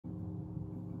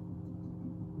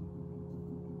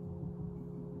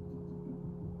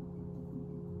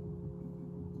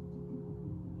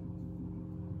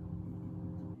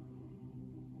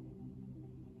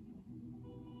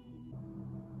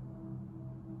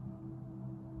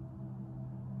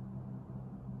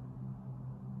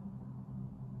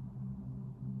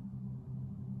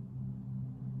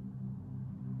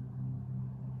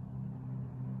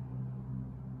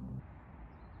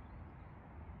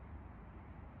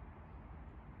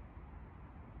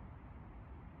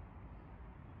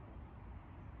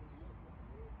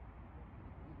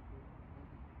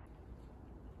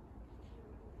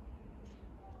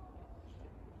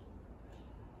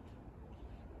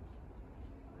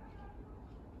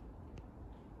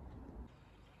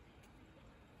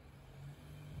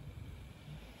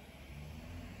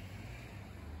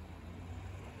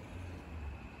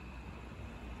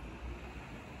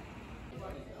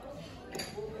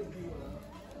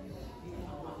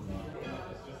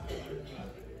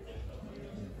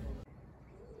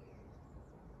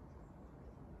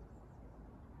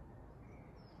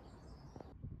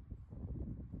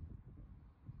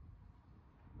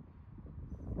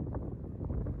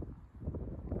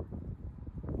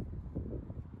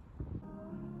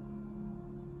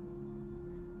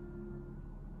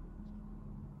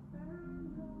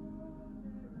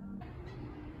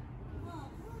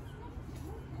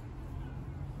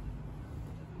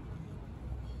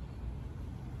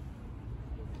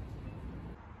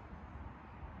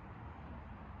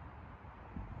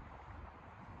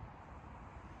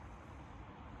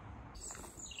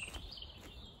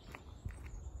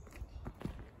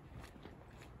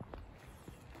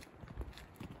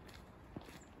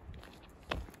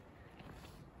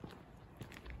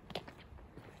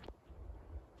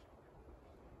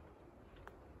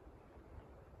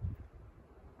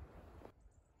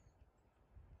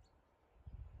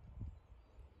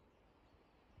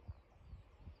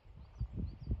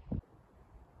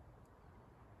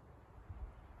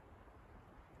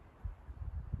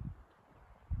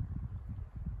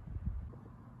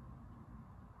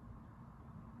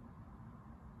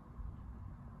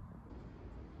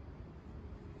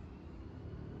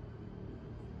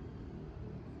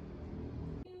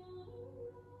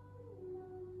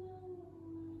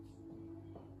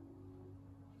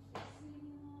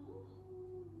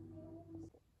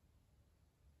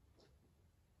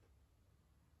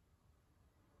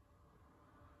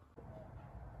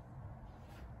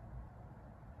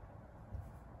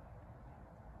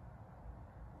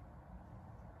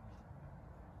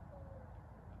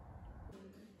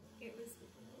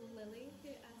Lily who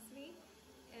asked me,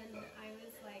 and I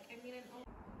was like, I mean, I'm all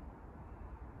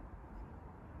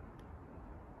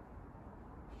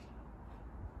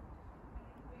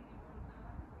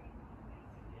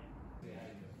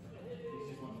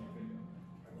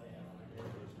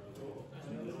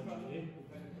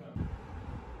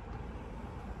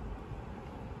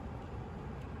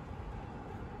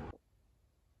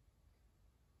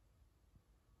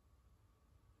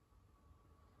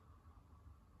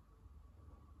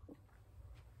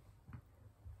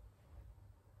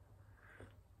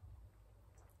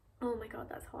oh my god,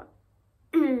 that's hot.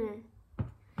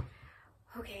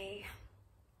 Okay.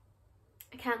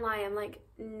 I can't lie, I'm like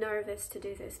nervous to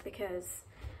do this because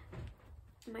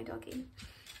my doggy.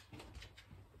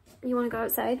 You want to go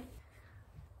outside?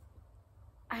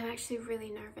 I'm actually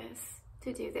really nervous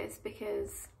to do this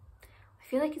because I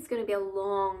feel like it's going to be a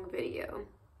long video.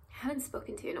 I haven't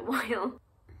spoken to you in a while.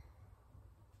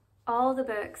 All the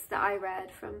books that I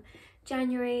read from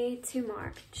January to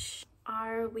March.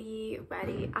 Are we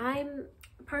ready? I'm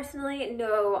personally,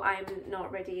 no, I'm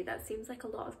not ready. That seems like a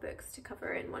lot of books to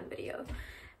cover in one video.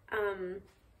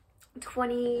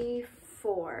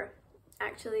 24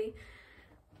 actually,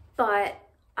 but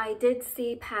I did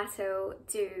see Pato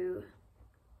do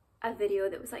a video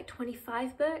that was like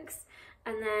 25 books,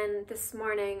 and then this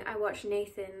morning I watched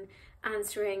Nathan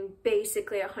answering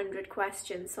basically 100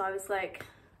 questions, so I was like,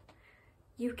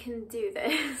 you can do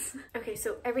this. Okay,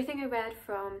 so everything I read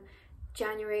from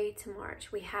January to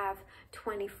March, we have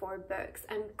 24 books.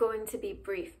 I'm going to be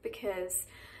brief because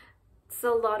it's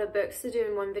a lot of books to do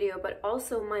in one video, but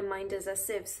also my mind is a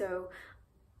sieve, so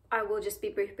I will just be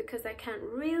brief because I can't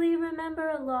really remember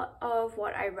a lot of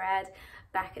what I read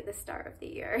back at the start of the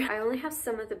year. I only have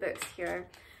some of the books here.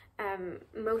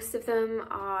 Most of them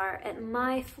are at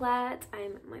my flat.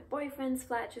 I'm at my boyfriend's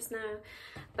flat just now,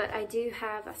 but I do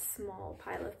have a small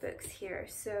pile of books here.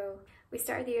 So we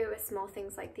started the year with Small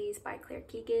Things Like These by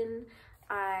Keegan.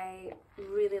 I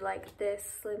really like this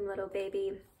slim little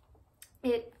baby.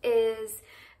 It is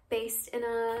based in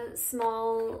a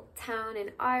small town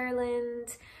in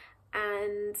Ireland,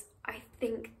 and I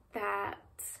think that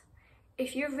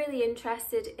if you're really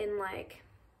interested in like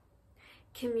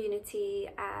community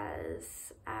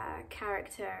as a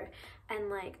character and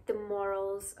like the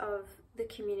morals of the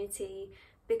community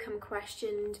become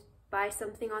questioned by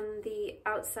something on the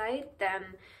outside,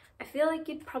 then I feel like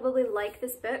you'd probably like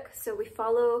this book. So we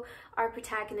follow our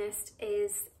protagonist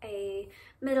is a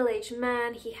middle-aged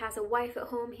man. He has a wife at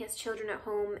home, he has children at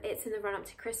home. It's in the run-up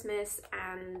to Christmas,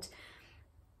 and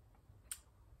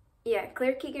yeah,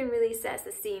 Keegan really sets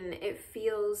the scene. It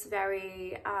feels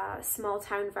very small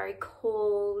town, very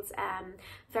cold,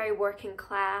 very working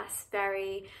class,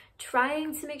 very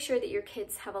trying to make sure that your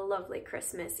kids have a lovely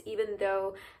Christmas, even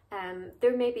though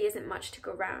there maybe isn't much to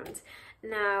go around.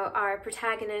 Now, our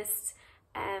protagonist,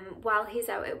 while he's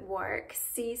out at work,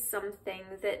 sees something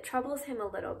that troubles him a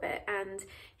little bit, and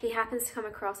he happens to come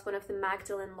across one of the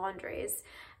Magdalene laundries,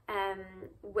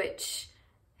 which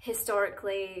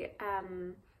historically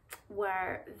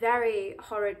were very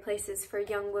horrid places for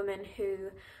young women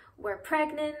who were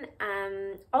pregnant,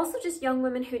 and also just young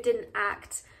women who didn't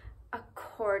act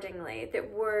accordingly,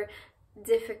 that were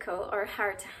difficult or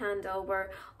hard to handle,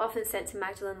 were often sent to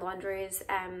Magdalene laundries,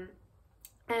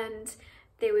 and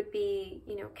they would be,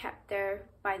 you know, kept there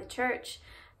by the church.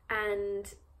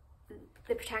 And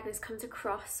the protagonist comes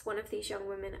across one of these young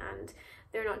women and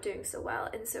they're not doing so well,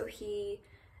 and so he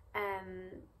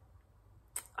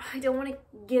I don't want to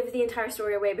give the entire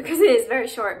story away because it is very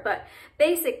short, but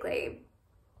basically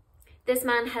this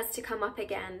man has to come up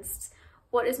against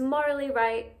what is morally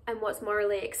right and what's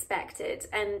morally expected,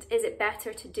 and is it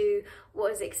better to do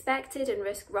what is expected and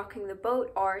risk rocking the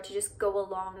boat, or to just go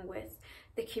along with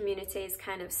the community's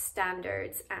kind of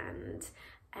standards and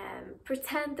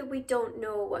pretend that we don't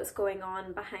know what's going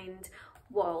on behind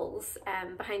walls,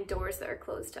 behind doors that are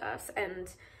closed to us.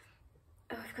 And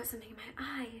oh, I've got something in my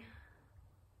eye.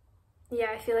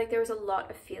 Yeah, I feel like there was a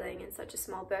lot of feeling in such a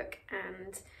small book,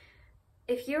 and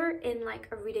if you're in like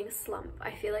a reading slump,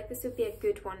 I feel like this would be a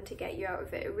good one to get you out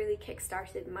of it. It really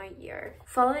kick-started my year.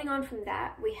 Following on from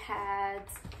that, we had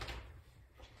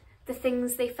The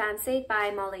Things They Fancied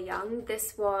by Molly Young.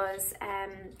 This was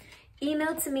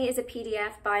emailed to me as a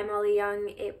PDF by Molly Young.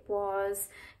 It was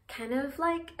kind of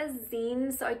like a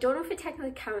zine, so I don't know if it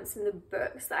technically counts in the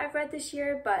books that I've read this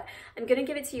year, but I'm gonna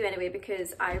give it to you anyway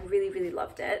because I really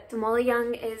loved it. So Molly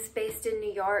Young is based in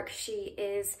New York. She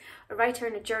is a writer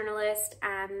and a journalist,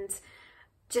 and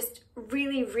just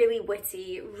really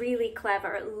witty, really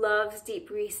clever, loves deep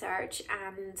research.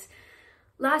 And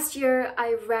last year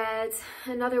I read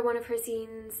another one of her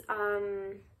zines,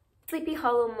 Sleepy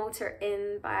Hollow Motor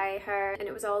Inn by her, and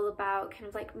it was all about kind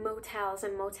of like motels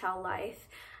and motel life,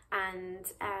 and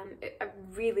I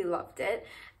really loved it.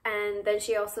 And then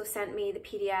she also sent me the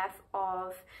PDF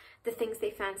of The Things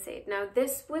They Fancied. Now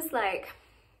this was like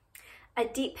a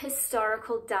deep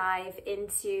historical dive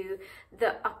into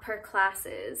the upper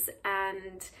classes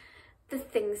and the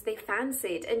things they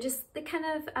fancied, and just the kind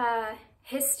of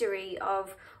history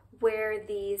of where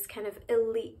these kind of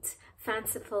elite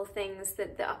fanciful things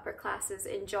that the upper classes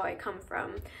enjoy come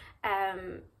from.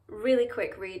 Really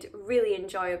quick read, really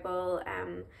enjoyable,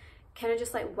 kind of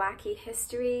just like wacky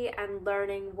history and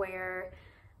learning where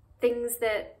things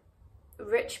that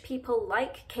rich people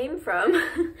like came from.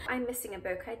 I'm missing a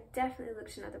book. I definitely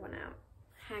looked another one out.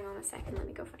 Hang on a second, let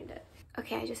me go find it.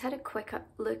 Okay, I just had a quick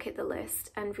look at the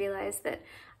list and realised that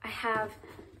I have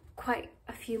quite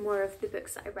a few more of the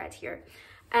books that I read here.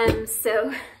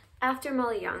 So after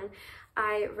Molly Young,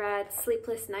 I read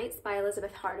Sleepless Nights by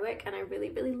Elizabeth Hardwick, and I really,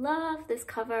 really love this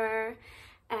cover.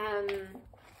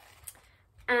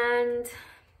 And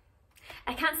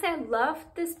I can't say I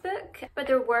loved this book, but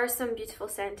there were some beautiful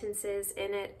sentences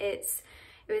in it. It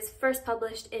was first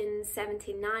published in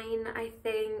 '79, I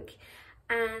think,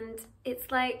 and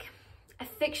it's like a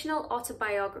fictional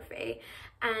autobiography,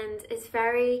 and it's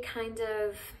very kind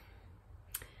of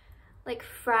like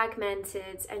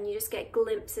fragmented, and you just get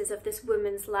glimpses of this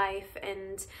woman's life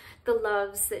and the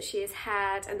loves that she has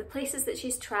had and the places that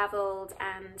she's travelled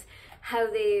and how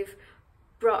they've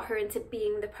brought her into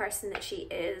being the person that she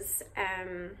is.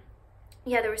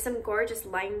 Yeah, there were some gorgeous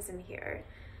lines in here.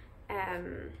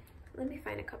 Let me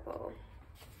find a couple.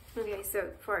 Okay,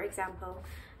 so for example,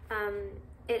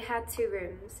 it had 2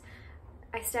 rooms.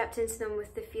 I stepped into them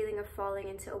with the feeling of falling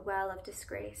into a well of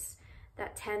disgrace.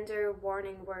 That tender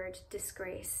warning word,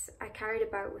 disgrace, I carried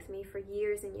about with me for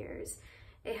years and years.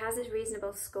 It has its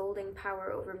reasonable scolding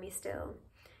power over me still.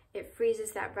 It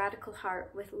freezes that radical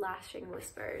heart with lashing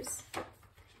whispers.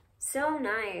 So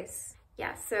nice.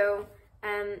 Yeah, so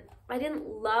I didn't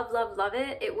love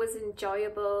it. It was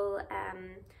enjoyable.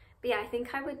 But yeah, I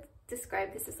think I would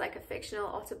describe this as like a fictional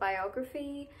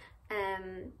autobiography.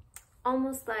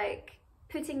 Almost like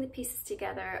putting the pieces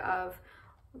together of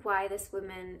why this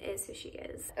woman is who she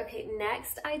is. Okay,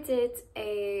 next I did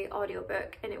a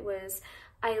audiobook, and it was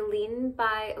Eileen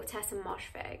by Ottessa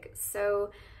Moshfegh.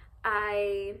 So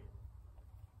I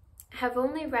have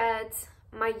only read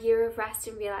My Year of Rest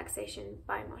and Relaxation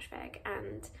by Moshfegh,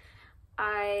 and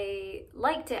I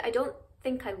liked it. I don't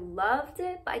think I loved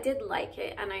it, but I did like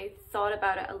it, and I thought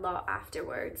about it a lot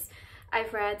afterwards.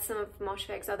 I've read some of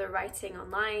Moshfegh's other writing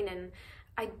online, and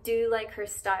I do like her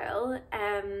style.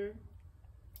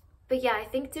 But yeah, I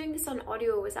think doing this on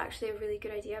audio was actually a really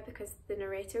good idea because the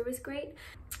narrator was great.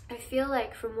 I feel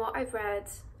like from what I've read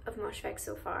of Moshfegh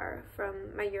so far,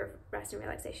 from My Year of Rest and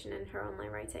Relaxation and her online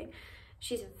writing,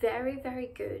 she's very,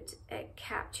 very good at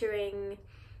capturing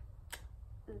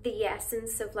the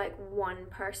essence of like one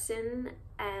person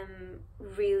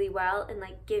really well, and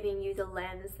like giving you the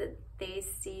lens that they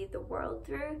see the world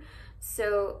through.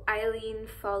 So Eileen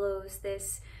follows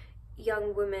this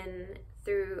young woman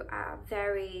through a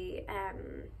very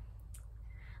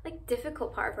like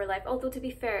difficult part of her life, although to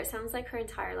be fair, it sounds like her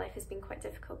entire life has been quite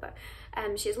difficult. But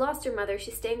she's lost her mother,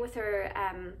 she's staying with her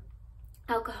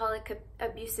alcoholic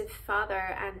abusive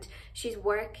father, and she's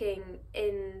working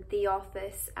in the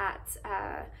office at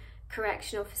a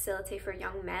correctional facility for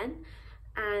young men.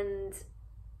 And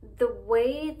the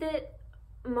way that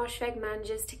Moshfegh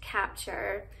manages to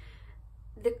capture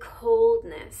the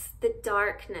coldness, the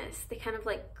darkness, the kind of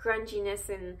like grunginess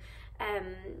and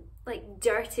like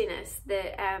dirtiness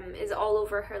that is all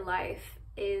over her life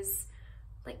is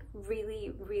like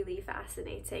really, really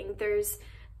fascinating. There's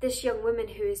this young woman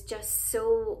who is just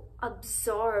so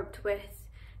absorbed with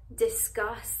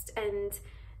disgust and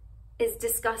is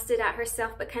disgusted at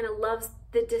herself, but kind of loves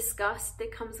the disgust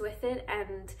that comes with it.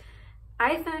 And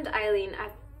I found Eileen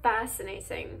a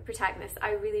fascinating protagonist.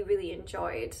 I really, really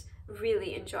enjoyed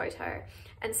her.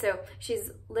 And so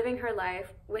she's living her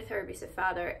life with her abusive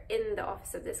father in the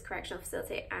office of this correctional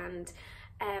facility, and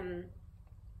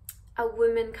a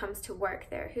woman comes to work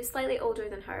there who's slightly older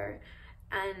than her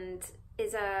and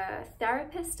is a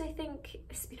therapist, I think.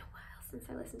 It's been a while since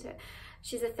I listened to it.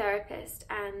 She's a therapist,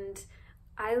 and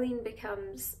Eileen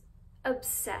becomes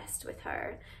obsessed with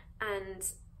her, and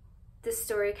the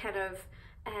story kind of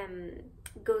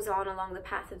goes on along the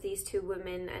path of these 2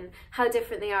 women and how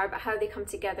different they are, but how they come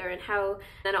together and how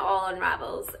then it all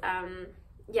unravels.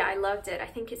 Yeah, I loved it. I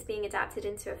think it's being adapted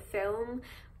into a film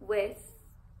with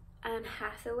Anne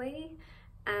Hathaway,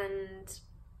 and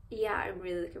yeah, I'm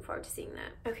really looking forward to seeing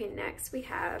that. Okay, next we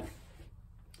have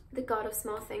The God of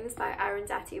Small Things by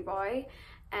Arundhati Roy.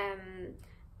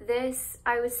 This,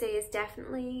 I would say, is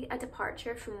definitely a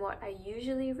departure from what I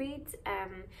usually read.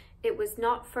 It was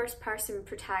not first-person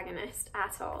protagonist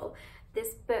at all.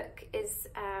 This book is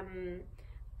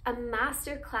a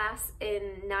masterclass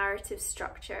in narrative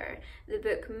structure. The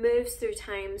book moves through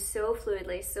time so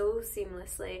fluidly, so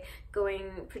seamlessly,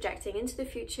 projecting into the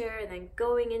future and then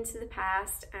going into the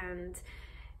past. And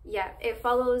yeah, it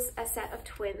follows a set of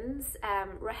twins,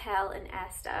 Rahel and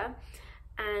Esther,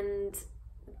 and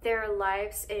their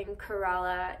lives in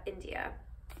Kerala, India.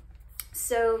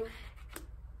 So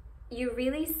you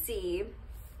really see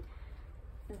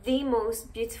the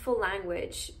most beautiful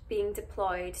language being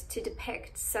deployed to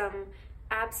depict some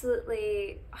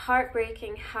absolutely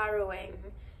heartbreaking, harrowing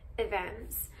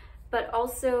events, but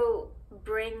also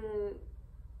bring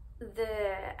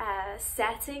the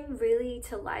setting really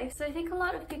to life. So I think a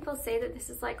lot of people say that this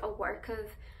is like a work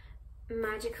of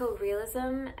magical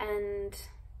realism, and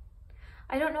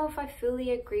I don't know if I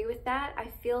fully agree with that. I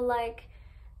feel like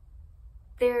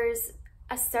there's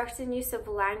a certain use of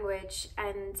language,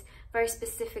 and very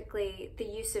specifically the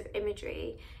use of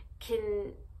imagery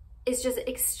is just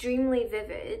extremely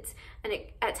vivid, and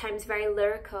at times very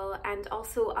lyrical and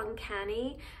also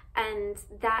uncanny, and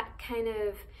that kind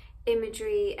of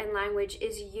imagery and language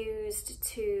is used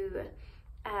to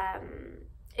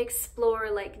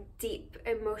explore like deep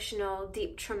emotional,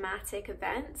 deep traumatic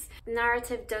events.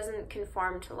 Narrative doesn't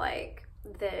conform to like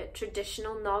the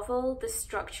traditional novel. The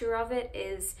structure of it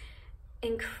is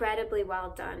incredibly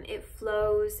well done. It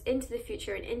flows into the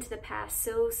future and into the past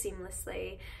so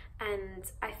seamlessly,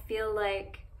 and I feel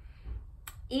like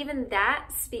even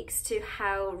that speaks to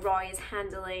how Roy is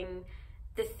handling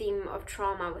the theme of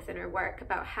trauma within her work,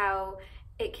 about how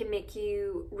it can make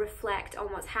you reflect on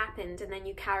what's happened and then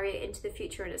you carry it into the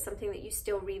future, and it's something that you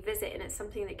still revisit, and it's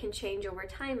something that can change over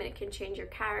time, and it can change your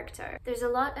character. There's a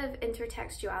lot of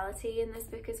intertextuality in this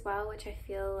book as well, which I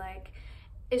feel like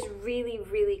is really,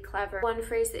 really clever. One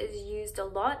phrase that is used a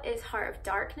lot is Heart of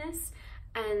Darkness,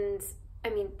 and I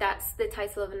mean, that's the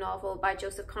title of a novel by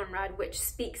Joseph Conrad, which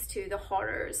speaks to the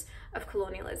horrors of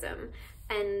colonialism.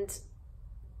 And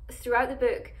throughout the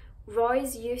book,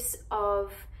 Roy's use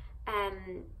of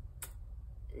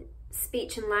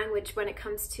speech and language when it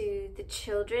comes to the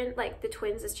children, like the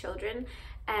twins as children,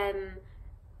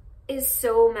 is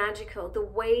so magical. The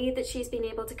way that she's been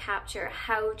able to capture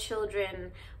how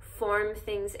children form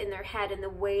things in their head and the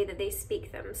way that they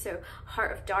speak them. So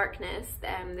Heart of Darkness,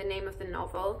 the name of the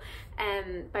novel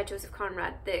by Joseph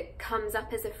Conrad, that comes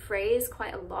up as a phrase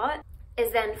quite a lot,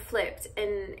 is then flipped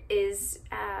and is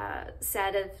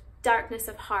said of darkness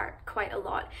of heart quite a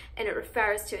lot, and it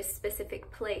refers to a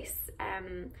specific place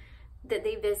that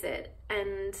they visit.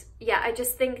 And yeah, I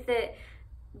just think that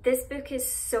this book is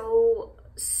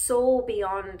so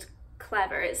beyond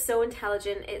clever. It's so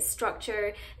intelligent. Its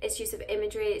structure, its use of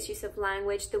imagery, its use of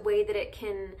language, the way that it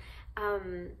can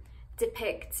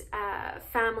depict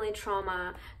family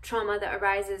trauma that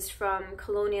arises from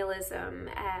colonialism,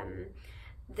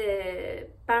 the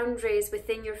boundaries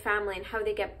within your family and how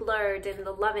they get blurred, and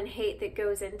the love and hate that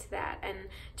goes into that. And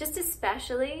just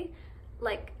especially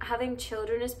like having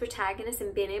children as protagonists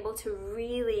and being able to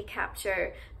really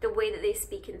capture the way that they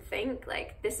speak and think,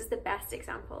 like this is the best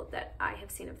example that I have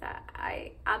seen of that.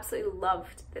 I absolutely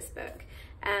loved this book.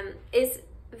 It's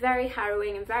very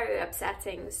harrowing and very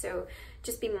upsetting, so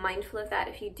just be mindful of that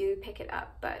if you do pick it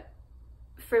up, but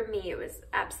for me it was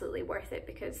absolutely worth it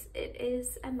because it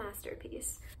is a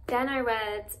masterpiece. Then I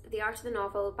read The Art of the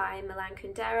Novel by Milan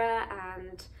Kundera,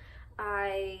 and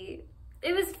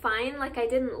it was fine. Like, I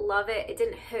didn't love it, it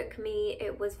didn't hook me.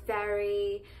 It was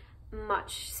very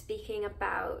much speaking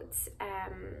about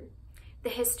the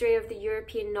history of the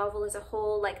European novel as a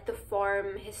whole, like the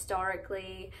form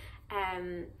historically,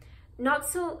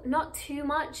 not too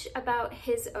much about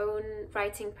his own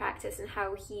writing practice and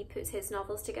how he puts his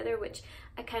novels together, which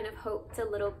I kind of hoped a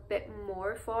little bit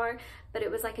more for, but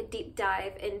it was like a deep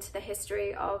dive into the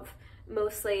history of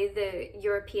mostly the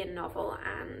European novel.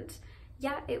 And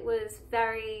yeah, it was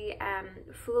very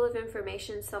full of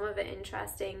information, some of it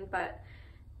interesting, but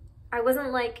I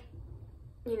wasn't like,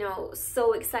 you know,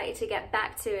 so excited to get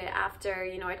back to it after,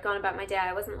 you know, I'd gone about my day.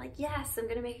 I wasn't like, yes, I'm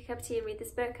gonna make a cup of tea and read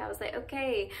this book. I was like,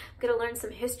 okay, I'm gonna learn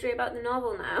some history about the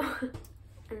novel now.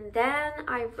 And then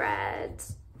I read,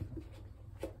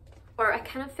 or I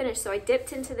kind of finished, so I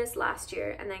dipped into this last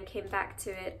year and then came back to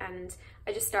it, and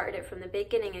I just started it from the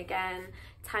beginning again,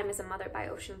 Time as a Mother by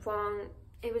Vuong.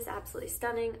 It was absolutely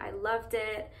stunning. I loved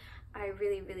it. I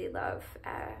really love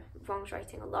Vuong's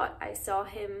writing a lot. I saw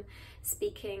him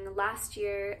speaking last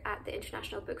year at the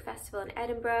International Book Festival in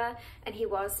Edinburgh, and he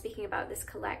was speaking about this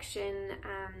collection,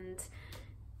 and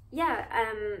yeah,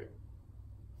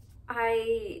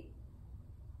 I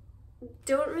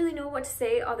don't really know what to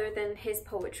say other than his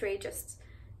poetry just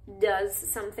does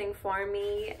something for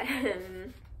me.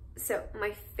 So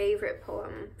my favorite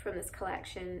poem from this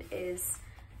collection is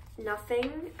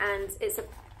Nothing, and it's a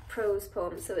prose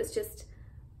poem, so it's just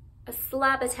a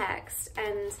slab of text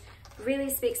and really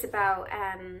speaks about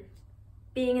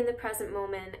being in the present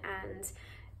moment and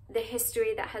the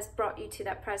history that has brought you to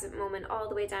that present moment, all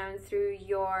the way down through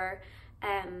your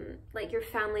like your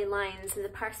family lines and the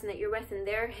person that you're with and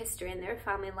their history and their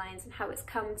family lines and how it's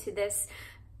come to this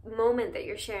moment that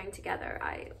you're sharing together.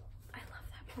 I love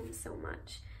that poem so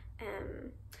much.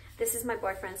 This is my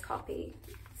boyfriend's copy,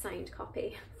 signed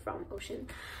copy from Ocean.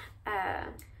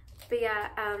 But yeah,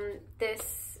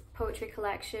 this poetry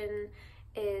collection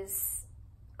is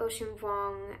Ocean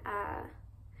Vuong,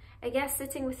 I guess,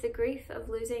 sitting with the grief of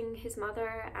losing his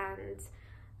mother and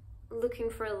looking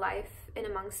for a life in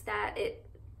amongst that. It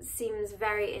seems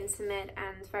very intimate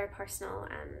and very personal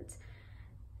and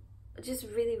just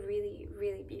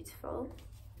really beautiful.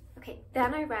 Okay,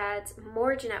 then I read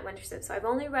more Jeanette Winterson. So I've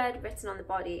only read Written on the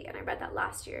Body, and I read that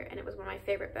last year, and it was one of my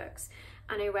favourite books.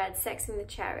 And I read Sexing the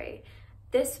Cherry.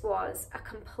 This was a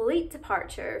complete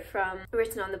departure from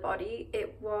Written on the Body.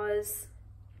 It was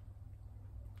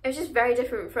just very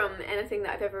different from anything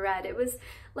that I've ever read. It was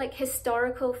like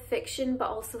historical fiction, but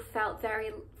also felt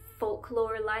very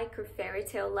folklore-like or fairy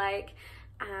tale-like,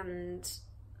 and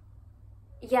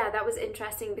yeah, that was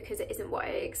interesting because it isn't what I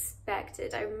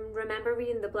expected. I remember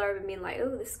reading the blurb and being like,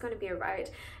 oh, this is going to be a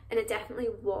ride, and it definitely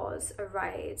was a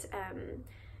ride.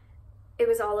 It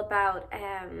was all about,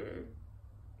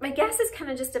 I guess it's kind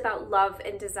of just about love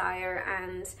and desire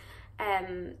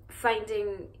and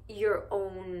finding your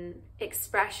own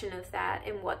expression of that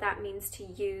and what that means to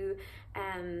you.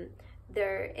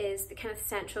 There is the kind of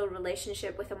central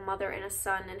relationship with a mother and a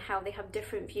son and how they have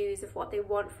different views of what they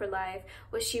want for life,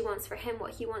 what she wants for him,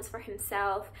 what he wants for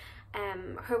himself,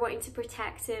 her wanting to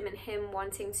protect him and him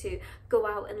wanting to go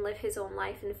out and live his own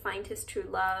life and find his true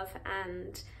love.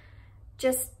 And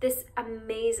just this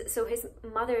amazing, so his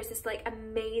mother is this like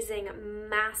amazing,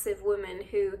 massive woman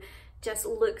who just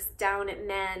looks down at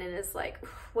men and is like,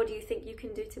 what do you think you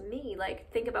can do to me?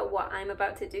 Like, think about what I'm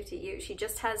about to do to you. She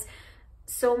just has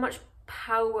so much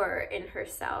power in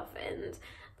herself, and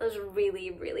that was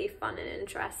really fun and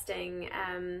interesting.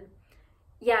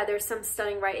 Yeah, there's some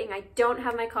stunning writing. I don't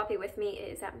have my copy with me,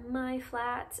 it is at my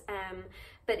flat,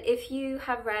 but if you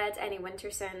have read any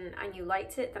Winterson and you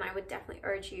liked it, then I would definitely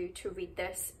urge you to read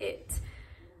this. It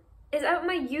is out of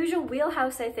my usual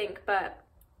wheelhouse, I think, but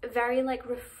very like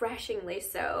refreshingly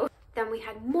so. Then we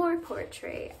had more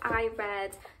poetry. I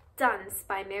read Dunce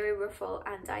by Mary Ruefle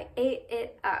and I ate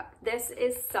it up. This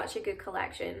is such a good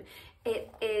collection.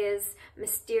 It is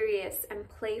mysterious and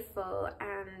playful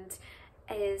and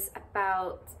is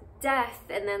about death,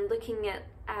 and then looking at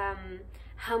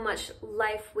how much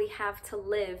life we have to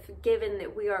live, given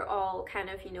that we are all kind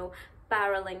of, you know,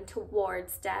 barreling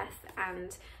towards death,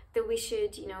 and that we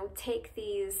should, you know, take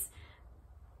these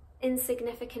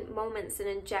insignificant moments and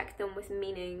inject them with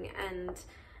meaning. And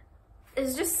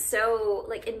it's just so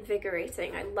like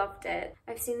invigorating. I loved it.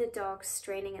 I've seen the dogs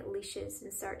straining at leashes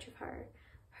in search of her.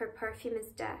 Her perfume is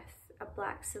death, a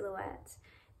black silhouette.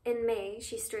 In May,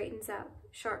 she straightens up,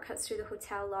 shortcuts through the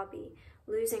hotel lobby,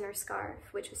 losing her scarf,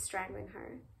 which was strangling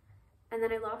her. And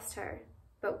then I lost her.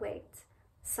 But wait.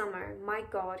 Summer, my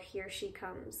God, here she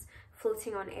comes,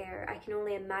 floating on air. I can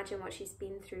only imagine what she's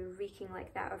been through, reeking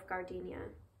like that of gardenia.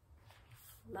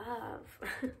 Love.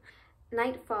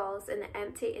 Night falls and the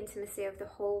empty intimacy of the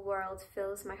whole world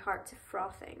fills my heart to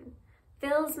frothing.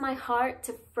 Fills my heart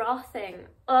to frothing.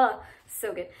 Oh,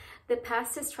 so good. The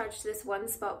past has trudged to this one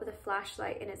spot with a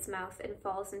flashlight in its mouth and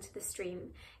falls into the stream.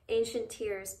 Ancient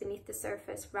tears beneath the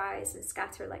surface rise and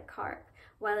scatter like carp,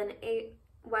 while an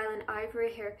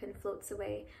ivory hairpin floats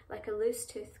away like a loose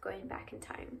tooth going back in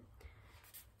time.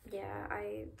 Yeah,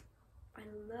 I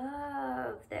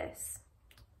love this.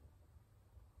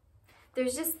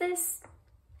 There's just this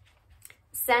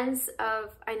sense of,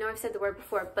 I know I've said the word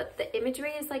before, but the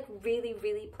imagery is like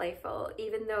really playful,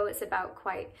 even though it's about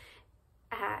quite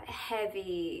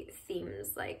heavy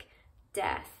themes like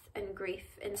death and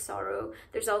grief and sorrow.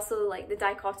 There's also like the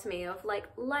dichotomy of like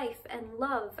life and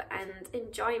love and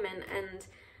enjoyment, and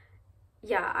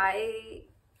yeah, I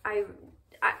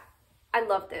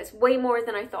love this way more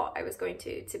than I thought I was going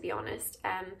to be honest.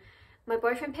 My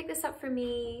boyfriend picked this up for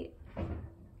me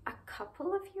a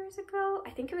couple of years ago. I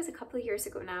think it was a couple of years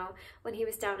ago now, when he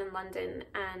was down in London.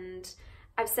 And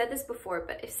I've said this before,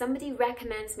 but if somebody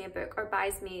recommends me a book or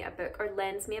buys me a book or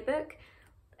lends me a book,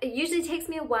 it usually takes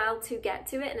me a while to get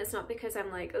to it. And it's not because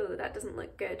I'm like, oh, that doesn't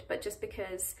look good, but just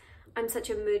because I'm such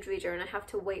a mood reader and I have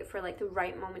to wait for like the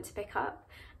right moment to pick up.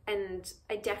 And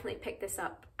I definitely picked this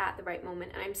up at the right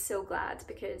moment, and I'm so glad,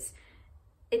 because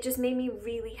it just made me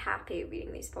really happy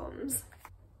reading these poems.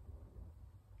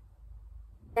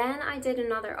 Then I did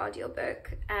another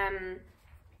audiobook. I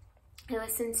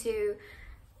listened to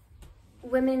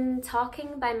Women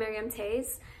Talking by Miriam,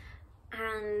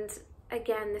 and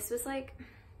again, this was like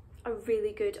a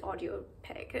really good audio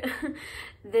pick.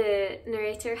 The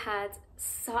narrator had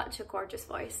such a gorgeous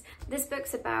voice. This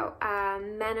book's about a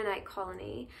Mennonite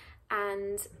colony,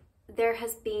 and there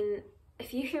has been,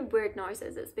 if you hear weird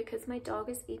noises, it's because my dog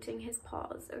is eating his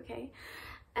paws, okay?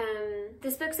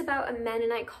 This book's about a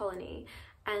Mennonite colony,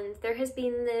 and there has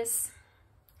been this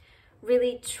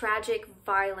really tragic,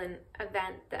 violent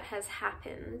event that has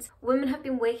happened. Women have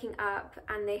been waking up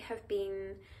and they have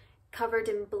been covered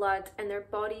in blood, and their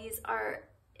bodies are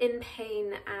in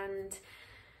pain, and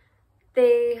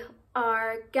they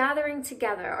are gathering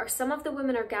together, or some of the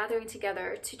women are gathering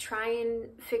together to try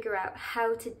and figure out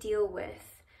how to deal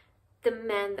with the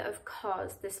men that have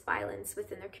caused this violence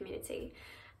within their community.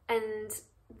 And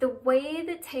the way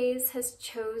that Toews has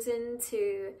chosen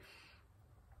to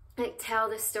like tell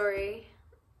this story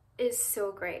is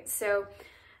so great. So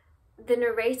the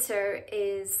narrator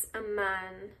is a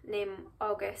man named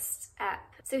August Epp.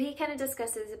 So he kind of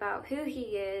discusses about who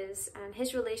he is and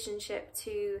his relationship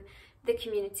to the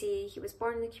community. He was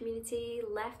born in the community,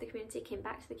 left the community, came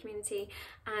back to the community,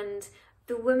 and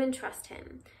the women trust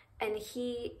him. And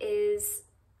he is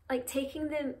like taking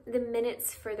the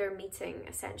minutes for their meeting,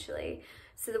 essentially.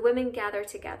 So the women gather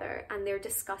together and they're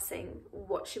discussing,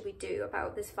 what should we do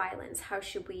about this violence? How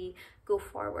should we go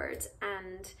forward?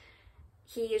 And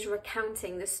he is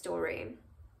recounting the story.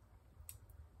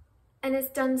 And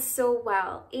it's done so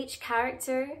well. Each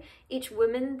character, each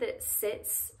woman that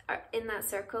sits in that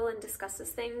circle and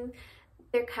discusses things,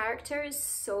 their character is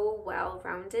so well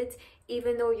rounded,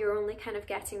 even though you're only kind of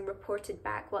getting reported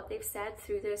back what they've said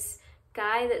through this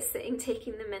guy that's sitting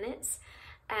taking the minutes.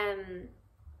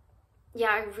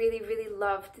 Yeah, I really, really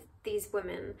loved these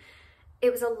women.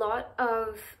 It was a lot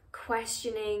of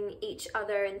questioning each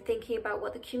other and thinking about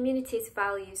what the community's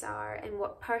values are and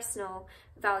what personal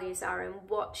values are and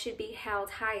what should be held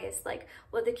highest, like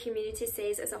what the community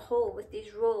says as a whole with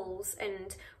these roles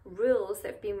and rules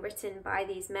that have been written by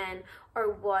these men,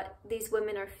 or what these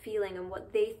women are feeling and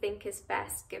what they think is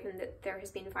best given that there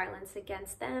has been violence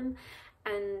against them.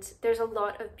 And there's a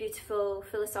lot of beautiful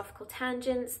philosophical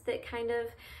tangents that kind of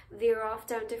veer off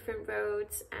down different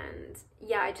roads. And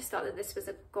yeah, I just thought that this was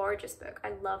a gorgeous book.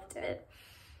 I loved it.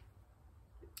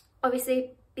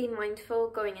 Obviously, be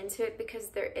mindful going into it, because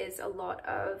there is a lot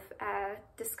of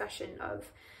discussion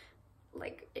of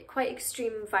like quite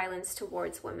extreme violence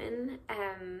towards women.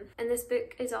 And this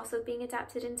book is also being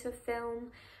adapted into a film.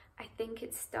 I think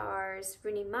it stars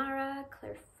Rooney Mara,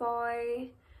 Claire Foy,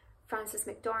 Frances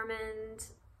McDormand.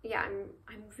 Yeah,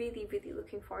 I'm really, really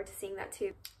looking forward to seeing that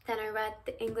too. Then I read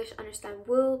The English Understand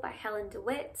Wool by Helen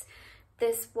DeWitt.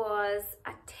 This was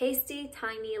a tasty,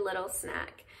 tiny little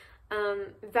snack.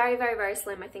 Very, very, very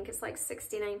slim. I think it's like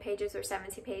 69 pages or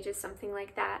 70 pages, something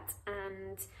like that.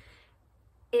 And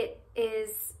it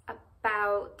is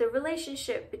about the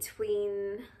relationship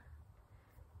between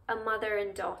a mother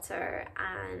and daughter,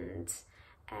 and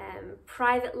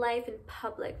private life and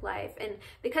public life. And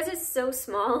because it's so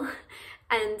small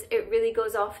and it really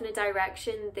goes off in a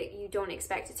direction that you don't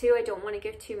expect it to, I don't want to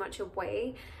give too much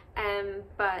away,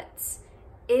 but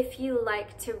if you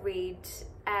like to read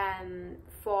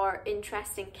for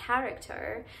interesting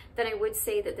character, then I would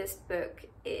say that this book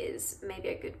is maybe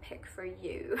a good pick for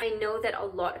you. I know that a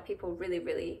lot of people really,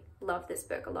 really love this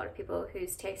book. A lot of people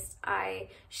whose tastes I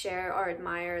share or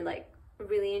admire like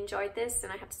really enjoyed this,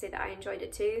 and I have to say that I enjoyed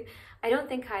it too. I don't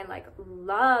think I like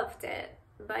loved it,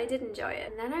 but I did enjoy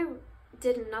it. And then I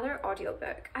did another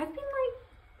audiobook. I've been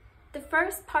like, the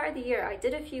first part of the year I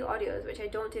did a few audios, which I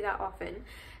don't do that often,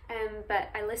 but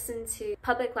I listened to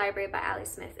Public Library by Ali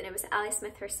Smith, and it was Ali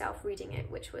Smith herself reading it,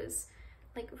 which was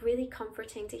like really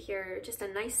comforting to hear, just a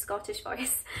nice Scottish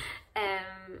voice.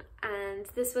 And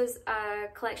this was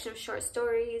a collection of short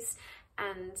stories,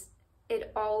 and it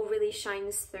all really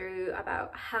shines through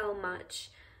about how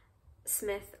much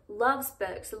Smith loves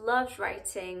books, loves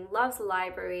writing, loves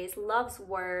libraries, loves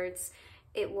words.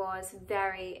 It was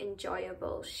very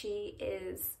enjoyable. She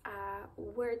is a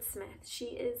wordsmith. She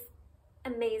is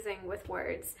amazing with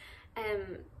words.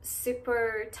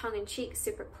 Super tongue-in-cheek,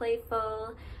 super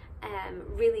playful,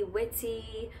 really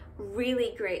witty,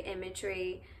 really great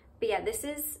imagery. But yeah, this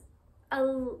is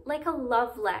like a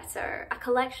love letter, a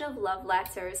collection of love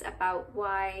letters about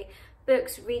why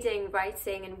books, reading,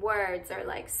 writing, and words are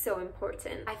like so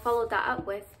important. I followed that up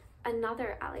with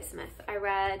another Ali Smith. I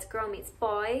read Girl Meets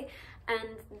Boy,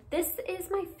 and this is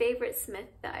my favorite Smith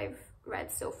that I've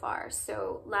read so far.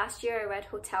 So last year I read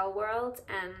Hotel World,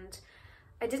 and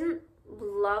I didn't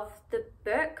love the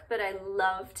book, but I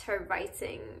loved her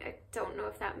writing. I don't know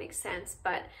if that makes sense,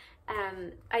 but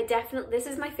this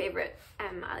is my favorite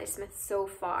Ali Smith so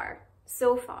far.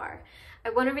 I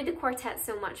want to read the quartet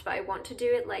so much, but I want to do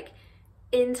it like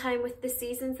in time with the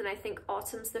seasons, and I think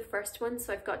autumn's the first one,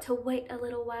 so I've got to wait a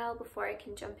little while before I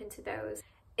can jump into those.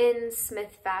 In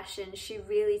Smith fashion, she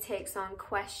really takes on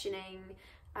questioning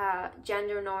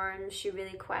gender norms. She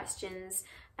really questions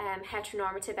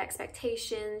heteronormative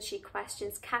expectations. She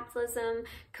questions capitalism,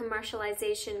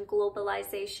 commercialization,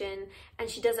 globalization, and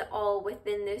she does it all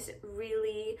within this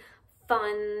really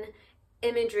fun,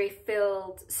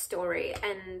 imagery-filled story.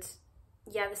 And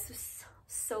yeah, this was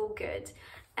so good.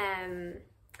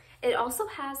 It also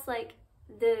has like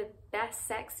the best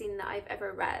sex scene that I've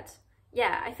ever read.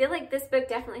 Yeah, I feel like this book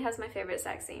definitely has my favorite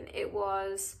sex scene. It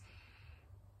was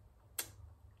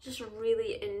just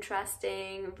really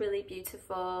interesting, really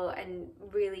beautiful, and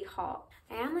really hot.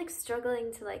 I am like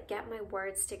struggling to like get my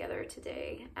words together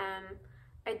today.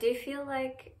 I do feel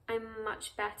like I'm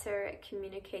much better at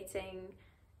communicating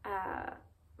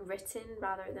written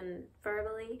rather than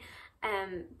verbally,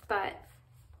 but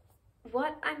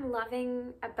what I'm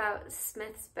loving about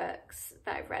Smith's books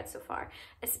that I've read so far,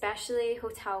 especially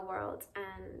Hotel World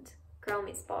and Girl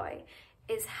Meets Boy,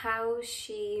 is how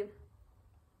she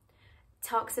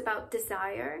talks about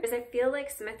desire. Because I feel like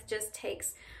Smith just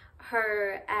takes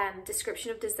her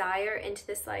description of desire into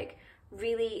this like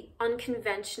really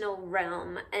unconventional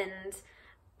realm, and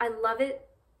I love it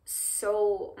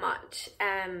so much.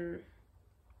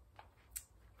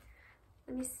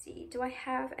 Let me see, do I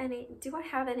have any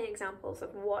examples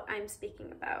of what I'm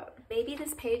speaking about? Maybe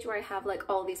this page where I have like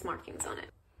all these markings on it.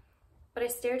 But I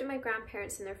stared at my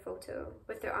grandparents in their photo,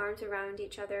 with their arms around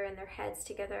each other and their heads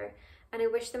together, and I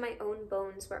wished that my own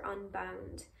bones were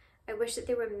unbound. I wished that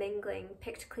they were mingling,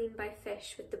 picked clean by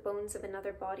fish, with the bones of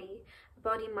another body, a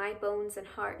body my bones and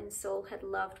heart and soul had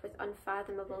loved with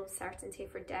unfathomable certainty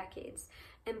for decades,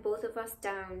 and both of us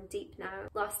down, deep now,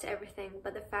 lost to everything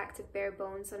but the fact of bare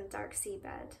bones on a dark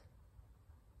seabed.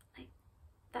 Like,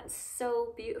 that's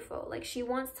so beautiful. Like, she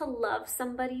wants to love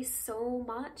somebody so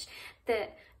much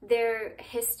that their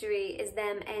history is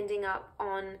them ending up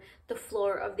on the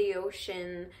floor of the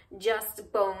ocean,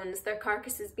 just bones, their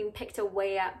carcasses being picked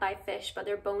away at by fish, but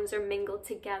their bones are mingled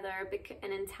together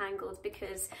and entangled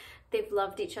because they've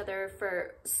loved each other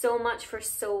for so much for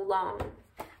so long.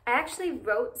 I actually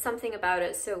wrote something about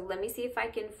it, so let me see if I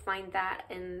can find that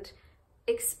and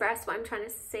express what I'm trying to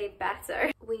say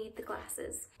better. We need the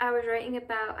glasses. I was writing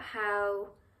about how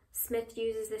Smith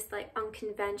uses this like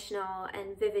unconventional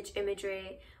and vivid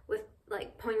imagery with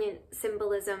like poignant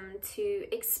symbolism to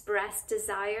express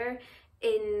desire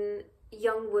in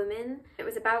young women. It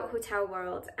was about Hotel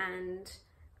World and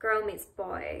Girl Meets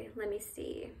Boy. Let me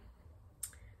see.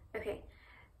 Okay.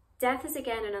 Death is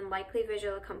again an unlikely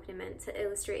visual accompaniment to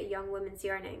illustrate a young woman's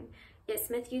yearning, yet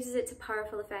Smith uses it to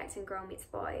powerful effect in Girl Meets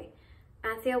Boy.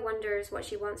 Anthea wonders what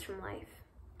she wants from life.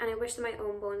 And I wish that my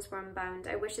own bones were unbound.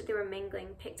 I wish that they were mingling,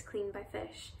 picked clean by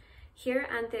fish. Here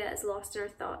Anthea is lost in her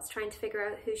thoughts, trying to figure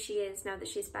out who she is now that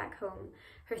she's back home.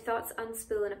 Her thoughts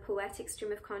unspool in a poetic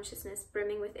stream of consciousness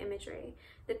brimming with imagery.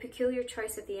 The peculiar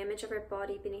choice of the image of her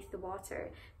body beneath the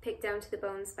water, picked down to the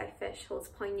bones by fish, holds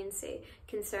poignancy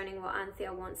concerning what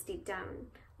Anthea wants deep down: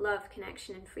 love,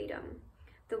 connection, and freedom.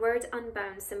 The word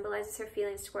unbound symbolizes her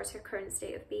feelings towards her current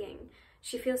state of being.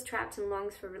 She feels trapped and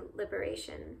longs for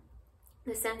liberation.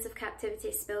 The sense of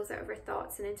captivity spills out of her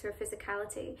thoughts and into her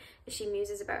physicality as she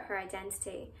muses about her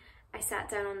identity. I sat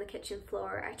down on the kitchen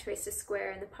floor. I traced a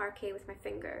square in the parquet with my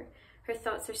finger. Her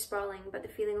thoughts are sprawling, but the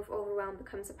feeling of overwhelm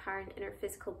becomes apparent in her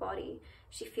physical body.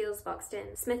 She feels boxed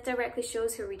in. Smith directly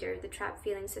shows her reader the trapped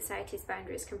feeling society's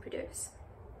boundaries can produce.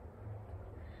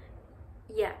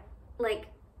 Yeah, like,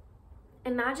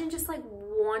 imagine just like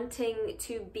wanting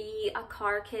to be a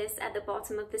carcass at the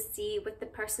bottom of the sea with the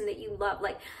person that you love.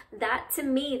 Like, that to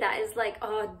me, that is like,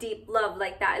 oh, deep love.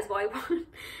 Like, that is what I want.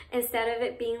 Instead of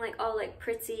it being like all like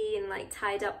pretty and like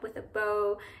tied up with a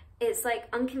bow, it's like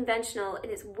unconventional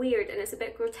and it's weird and it's a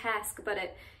bit grotesque, but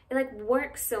it like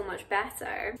works so much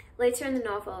better. Later in the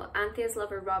novel, Anthea's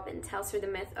lover Robin tells her the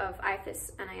myth of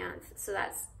Iphis and Ianthe. So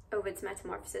that's Ovid's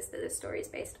metamorphosis that this story is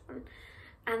based on.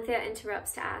 Anthea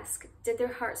interrupts to ask, did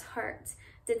their hearts hurt?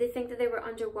 Did they think that they were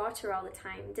underwater all the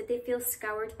time? Did they feel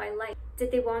scoured by light?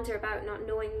 Did they wander about not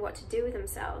knowing what to do with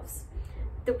themselves?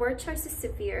 The word choice is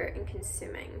severe and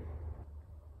consuming.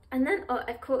 And then, oh,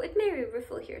 I've quoted Mary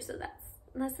Ruefle here, so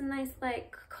that's a nice,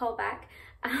 like, callback.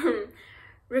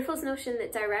 Ruefle's notion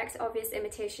that direct, obvious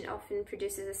imitation often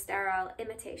produces a sterile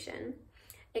imitation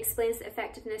explains the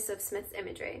effectiveness of Smith's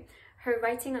imagery. Her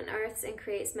writing unearths and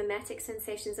creates mimetic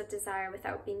sensations of desire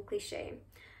without being cliché.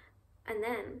 And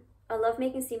then, a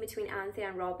lovemaking scene between Anthea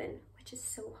and Robin, which is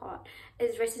so hot,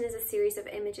 is written as a series of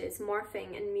images,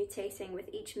 morphing and mutating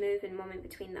with each move and moment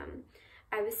between them.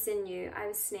 I was sinew, I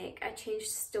was snake, I changed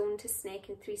stone to snake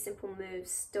in 3 simple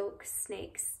moves, stoke,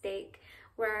 snake, stake.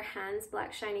 Were our hands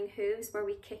black shining hooves? Were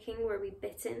we kicking? Were we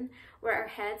bitten? Were our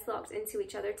heads locked into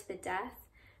each other to the death?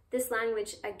 This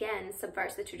language, again,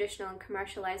 subverts the traditional and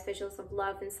commercialized visuals of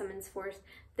love and summons forth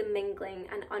the mingling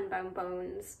and unbound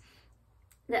bones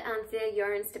that Anthea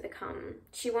yearns to become.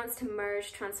 She wants to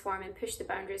merge, transform, and push the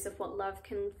boundaries of what love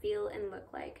can feel and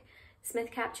look like.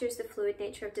 Smith captures the fluid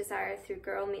nature of desire through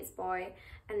girl meets boy,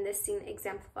 and this scene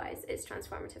exemplifies its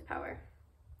transformative power.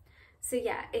 So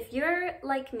yeah, if you're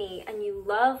like me and you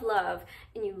love love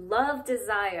and you love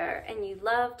desire and you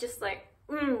love just like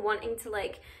wanting to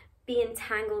like be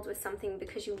entangled with something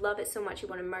because you love it so much you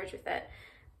want to merge with it,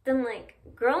 then like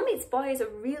Girl Meets Boy is a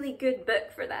really good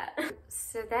book for that.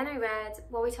 So then I read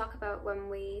What We Talk About When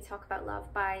We Talk About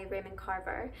Love by Raymond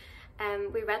Carver.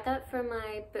 We read that for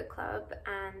my book club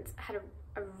and had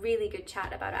a really good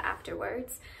chat about it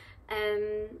afterwards.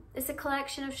 It's a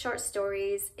collection of short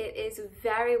stories. It is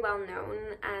very well known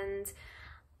and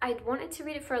I'd wanted to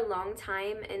read it for a long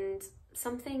time, and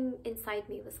something inside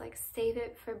me was like, save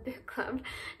it for book club.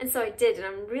 And so I did, and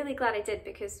I'm really glad I did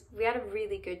because we had a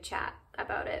really good chat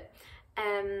about it.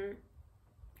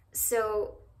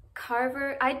 So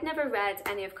Carver, I'd never read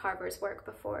any of Carver's work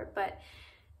before, but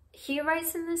he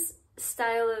writes in this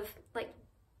style of like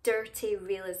dirty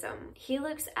realism. He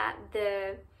looks at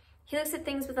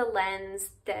things with a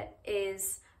lens that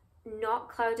is not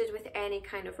clouded with any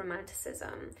kind of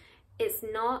romanticism. It's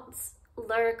not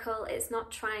lyrical, it's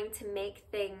not trying to make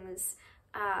things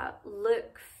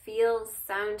look, feel,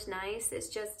 sound nice. It's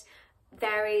just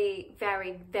very,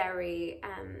 very, very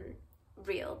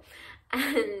real.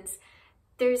 And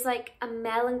there's like a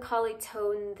melancholy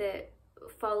tone that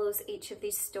follows each of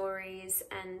these stories,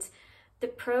 and the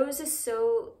prose is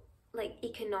so like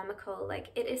economical, like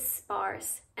it is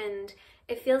sparse, and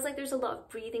it feels like there's a lot of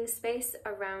breathing space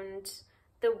around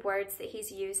the words that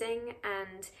he's using.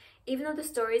 And even though the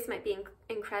stories might be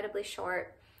incredibly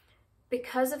short,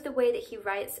 because of the way that he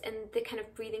writes and the kind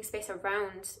of breathing space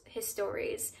around his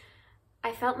stories,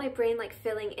 I felt my brain like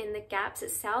filling in the gaps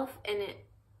itself, and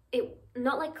it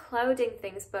not like clouding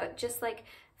things, but just like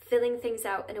filling things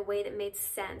out in a way that made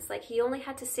sense. Like he only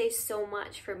had to say so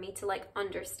much for me to like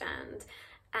understand,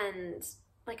 and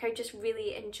like I just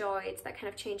really enjoyed that kind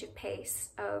of change of pace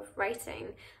of writing.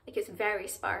 Like it's very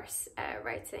sparse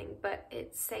writing, but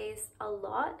it says a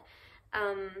lot.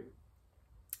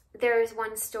 There's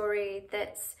one story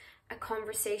that's a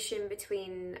conversation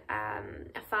between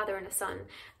a father and a son,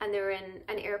 and they're in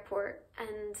an airport,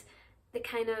 and the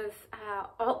kind of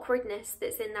awkwardness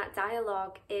that's in that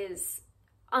dialogue is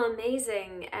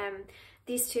amazing.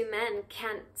 These two men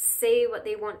can't say what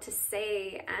they want to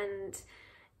say, and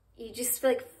you just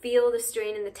feel the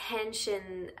strain and the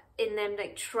tension in them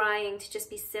like trying to just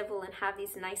be civil and have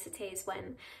these niceties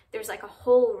when there's like a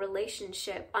whole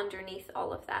relationship underneath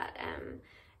all of that.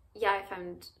 Yeah, I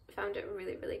found it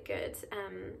really, really good.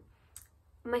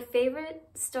 My favorite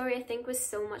story I think was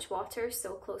So Much Water,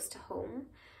 So Close to Home.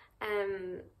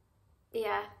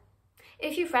 Yeah,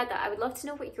 if you've read that, I would love to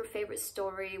know what your favorite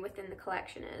story within the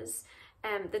collection is.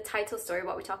 The title story,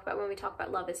 What We Talk About When We Talk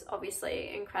About Love, is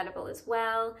obviously incredible as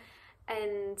well.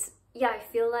 And yeah, I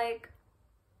feel like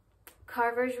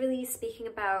Carver's really speaking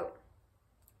about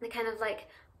the kind of like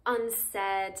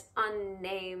unsaid,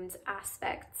 unnamed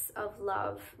aspects of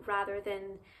love rather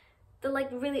than the like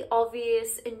really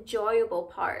obvious, enjoyable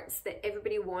parts that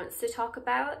everybody wants to talk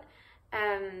about.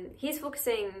 He's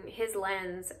focusing his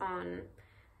lens on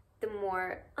the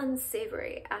more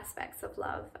unsavory aspects of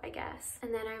love, I guess.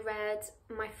 And then I read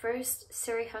my first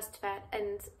Siri Hustvedt,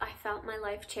 and I felt my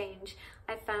life change.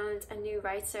 I found a new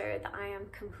writer that I am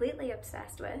completely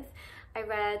obsessed with. I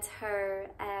read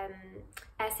her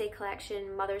essay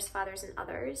collection, Mothers, Fathers and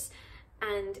Others,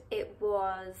 and it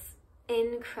was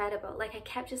incredible. Like, I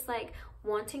kept just like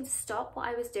wanting to stop what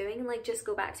I was doing and like just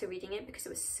go back to reading it because it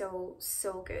was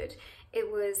so good.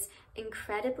 It was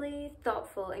incredibly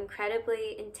thoughtful,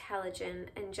 incredibly intelligent,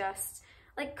 and just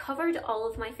like covered all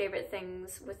of my favorite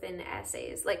things within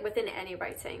essays, like within any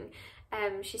writing.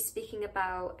 She's speaking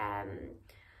about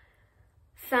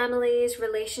families,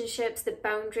 relationships, the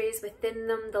boundaries within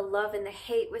them, the love and the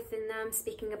hate within them,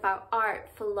 speaking about art,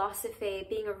 philosophy,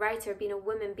 being a writer, being a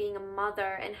woman, being a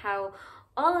mother, and how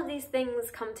all of these things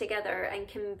come together and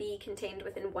can be contained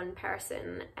within one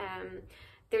person.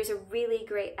 There's a really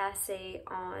great essay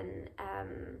on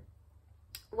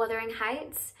Wuthering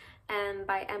Heights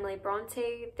by Emily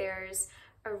Bronte. There's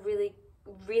a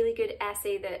really good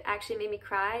essay that actually made me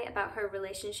cry about her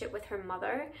relationship with her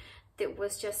mother that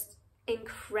was just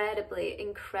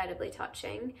incredibly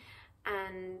touching.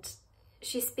 And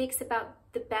she speaks about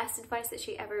the best advice that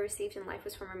she ever received in life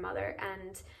was from her mother,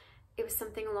 and it was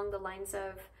something along the lines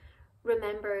of,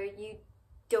 remember, you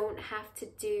don't have to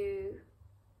do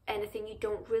anything you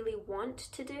don't really want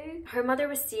to do. Her mother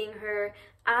was seeing her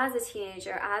as a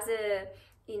teenager, as a,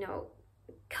 you know,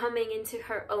 coming into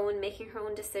her own, making her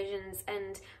own decisions,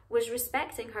 and was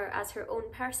respecting her as her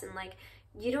own person. Like,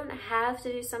 you don't have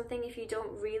to do something if you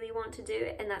don't really want to do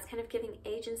it. And that's kind of giving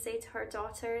agency to her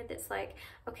daughter. That's like,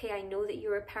 okay, I know that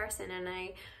you're a person, and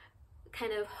I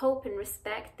kind of hope and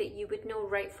respect that you would know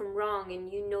right from wrong,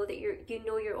 and you know that you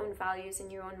know your own values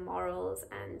and your own morals,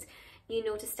 and you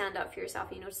know to stand up for yourself,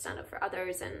 you know to stand up for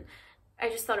others. And I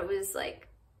just thought it was like,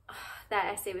 that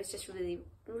essay was just really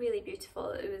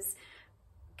beautiful. It was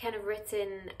kind of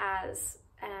written as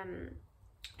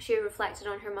she reflected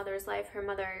on her mother's life. Her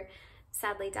mother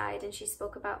sadly died, and she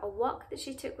spoke about a walk that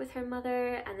she took with her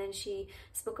mother, and then she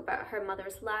spoke about her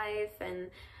mother's life, and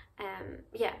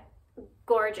yeah,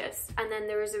 gorgeous. And then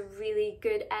there was a really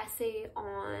good essay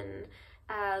on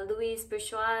Louise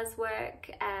Bourgeois' work,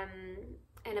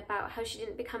 and about how she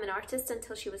didn't become an artist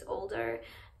until she was older,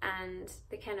 and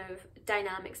the kind of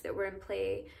dynamics that were in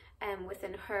play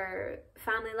within her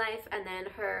family life, and then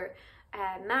her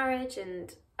marriage.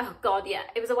 And oh god, yeah,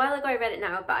 it was a while ago I read it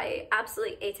now, but I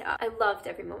absolutely ate it up. I loved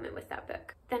every moment with that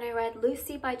book. Then I read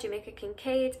Lucy by Jamaica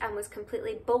Kincaid and was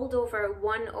completely bowled over,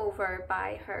 won over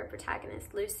by her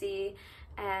protagonist, Lucy.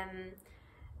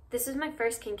 This was my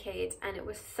first Kincaid, and it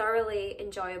was thoroughly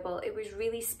enjoyable. It was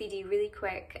really speedy, really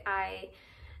quick. I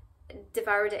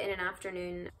devoured it in an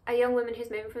afternoon. A young woman who's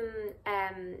moving from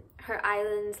her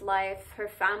island life, her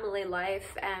family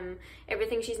life,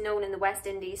 everything she's known in the West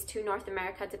Indies, to North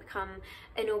America to become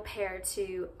an au pair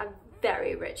to a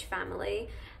very rich family.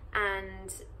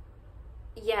 And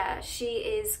yeah, she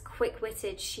is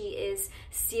quick-witted, she is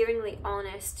searingly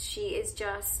honest, she is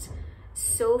just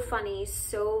so funny,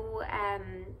 so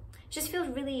just feels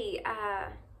really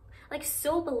like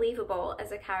so believable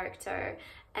as a character,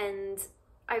 and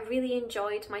I really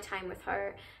enjoyed my time with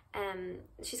her.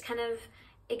 She's kind of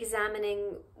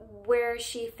examining where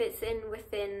she fits in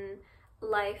within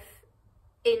life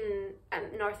in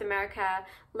North America,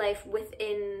 life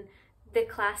within the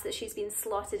class that she's been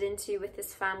slotted into with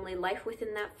this family, life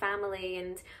within that family,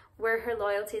 and where her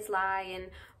loyalties lie, and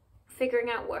figuring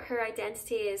out what her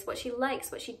identity is, what she likes,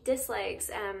 what she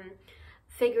dislikes,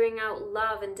 figuring out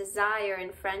love and desire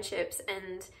and friendships.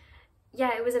 And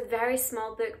yeah, it was a very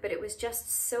small book, but it was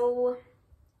just so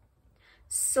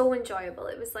enjoyable.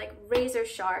 It was like razor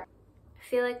sharp. I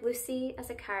feel like Lucy as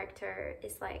a character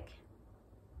is like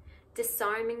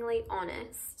disarmingly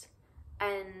honest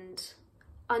and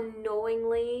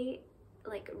unknowingly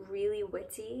like really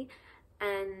witty.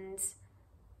 And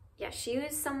yeah, she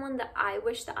was someone that I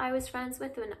wish that I was friends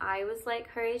with when I was like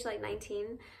her age, like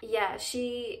 19. Yeah,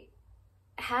 she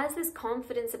has this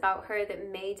confidence about her that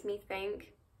made me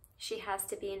think she has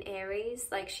to be an Aries.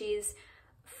 Like, she's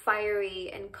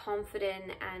fiery and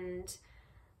confident, and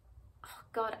oh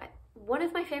god, one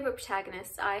of my favorite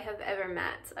protagonists I have ever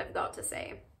met, I've got to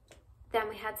say. Then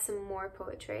we had some more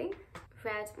poetry.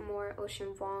 Read more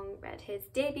Ocean Vuong, read his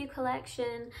debut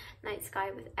collection, Night Sky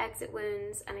with Exit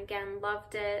Wounds, and again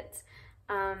loved it.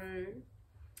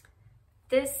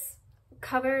 This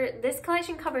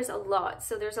collection covers a lot,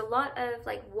 so there's a lot of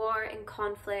like war and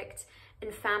conflict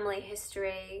and family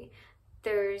history.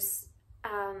 There's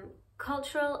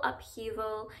cultural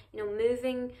upheaval, you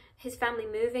know, his family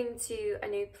moving to a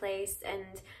new place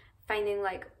and finding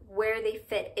like where they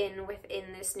fit in within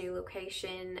this new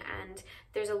location. And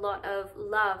there's a lot of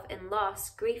love and loss,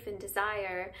 grief and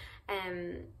desire,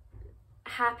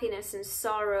 happiness and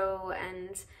sorrow,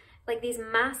 and like these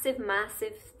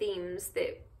massive themes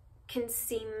that can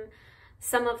seem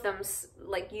some of them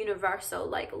like universal,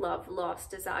 like love, loss,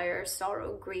 desire,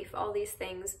 sorrow, grief, all these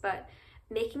things, but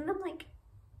making them like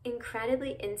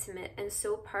incredibly intimate and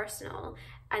so personal,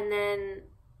 and then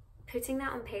putting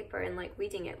that on paper and like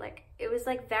reading it, like it was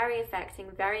like very affecting,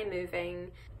 very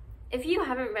moving. If you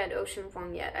haven't read Ocean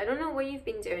Vuong yet, I don't know what you've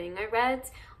been doing. I read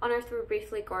On Earth We're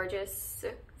Briefly Gorgeous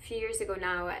a few years ago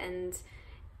now, and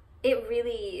it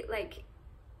really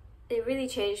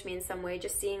changed me in some way,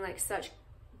 just seeing like such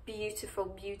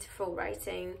beautiful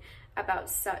writing about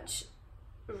such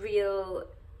real,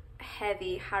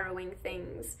 heavy, harrowing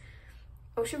things.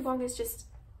 Ocean Vuong is just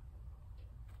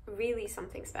really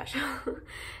something special.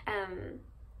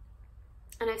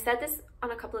 And I've said this on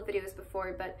a couple of videos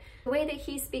before, but the way that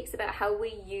he speaks about how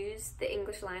we use the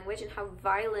English language and how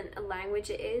violent a language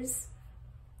it is,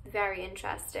 very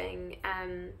interesting.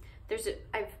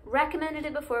 I've recommended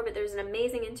it before, but there's an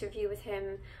amazing interview with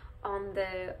him on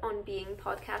the On Being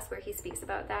podcast where he speaks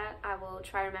about that. I will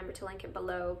try to remember to link it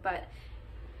below, but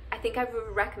I think I've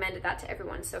recommended that to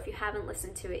everyone, so if you haven't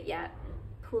listened to it yet,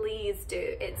 please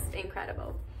do. It's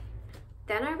incredible.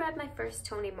 Then I read my first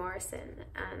Toni Morrison,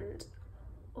 and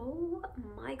oh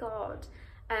my god.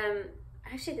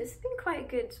 Actually, this has been quite a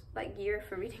good like year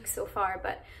for reading so far,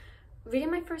 but reading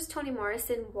my first Toni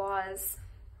Morrison was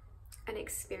an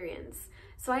experience.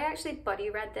 So I actually buddy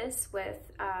read this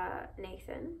with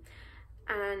Nathan,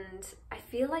 and I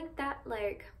feel like that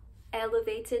like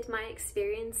elevated my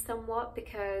experience somewhat,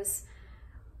 because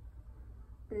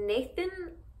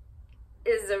Nathan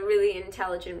is a really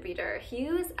intelligent reader. He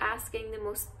was asking the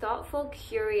most thoughtful,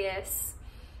 curious,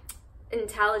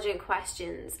 intelligent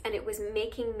questions, and it was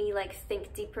making me like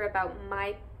think deeper about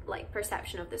my like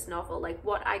perception of this novel, like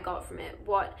what I got from it,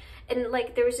 and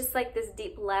like there was just like this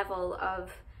deep level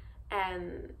of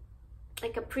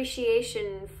like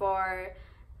appreciation for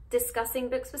discussing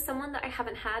books with someone that I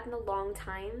haven't had in a long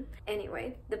time.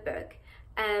 Anyway, the book.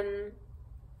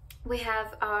 We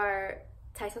have our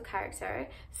title character,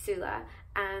 Sula,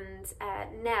 and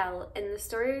Nell, and the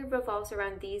story revolves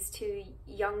around these two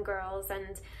young girls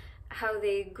and how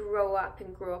they grow up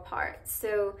and grow apart.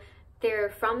 So they're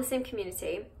from the same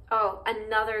community. Oh,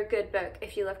 another good book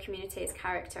if you love Community's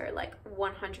character, like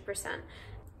 100%.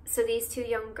 So these two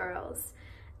young girls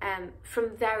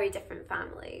from very different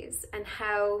families, and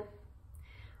how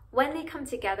when they come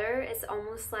together, it's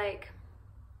almost like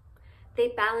they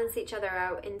balance each other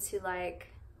out into like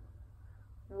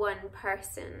one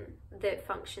person that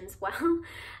functions well.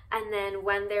 And then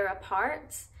when they're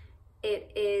apart,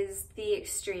 it is the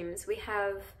extremes. We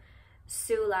have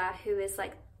Sula, who is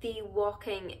like the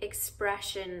walking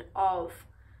expression of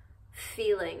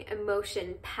feeling,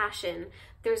 emotion, passion.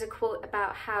 There's a quote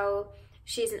about how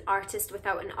she's an artist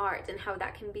without an art, and how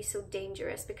that can be so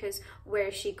dangerous, because where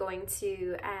is she going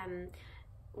to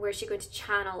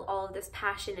channel all of this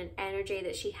passion and energy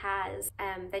that she has?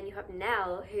 Then you have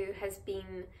Nell, who has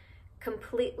been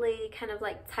completely kind of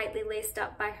like tightly laced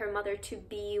up by her mother to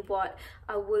be what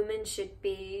a woman should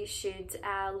be, should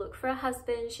look for a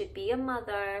husband, should be a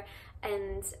mother,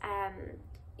 and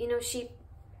you know, she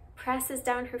presses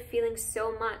down her feelings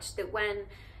so much that when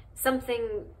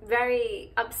something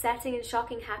very upsetting and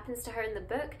shocking happens to her in the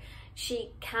book,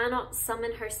 she cannot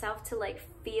summon herself to like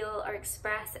feel or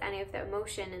express any of the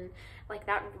emotion, and like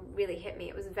that really hit me.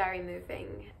 It was very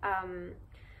moving.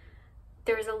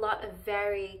 There was a lot of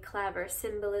very clever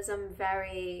symbolism,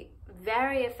 very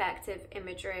effective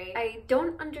imagery. I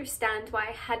don't understand why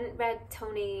I hadn't read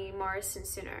Toni Morrison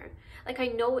sooner. Like, I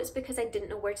know it's because I didn't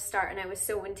know where to start, and I was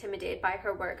so intimidated by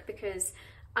her work because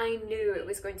I knew it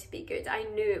was going to be good. I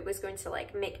knew it was going to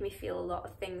like make me feel a lot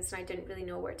of things, and I didn't really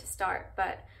know where to start.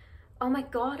 But oh my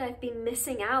god, I've been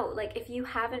missing out. Like, if you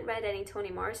haven't read any Toni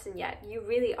Morrison yet, you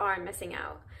really are missing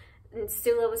out. And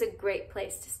Sula was a great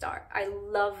place to start. I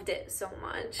loved it so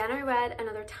much. Then I read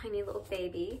another tiny little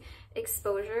baby,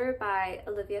 Exposure by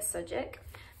Olivia Sudjic,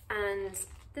 and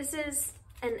this is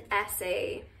an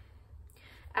essay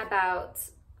about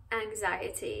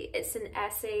anxiety. It's an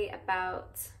essay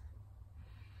about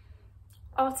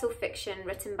autofiction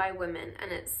written by women,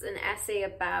 and it's an essay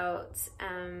about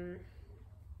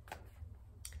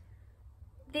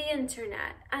the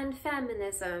internet and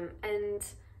feminism and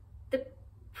the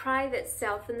private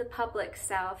self and the public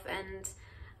self. And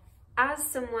as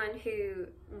someone who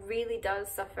really does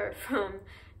suffer from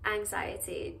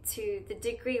anxiety to the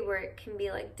degree where it can be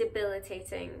like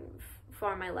debilitating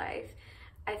for my life,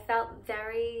 I felt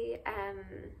very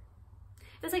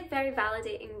it was like very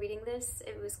validating reading this.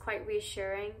 It was quite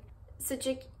reassuring.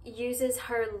 Sudjic uses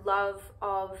her love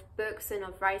of books and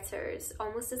of writers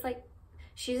almost as like,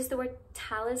 she uses the word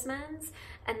talismans,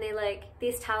 and they like,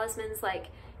 these talismans like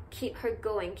keep her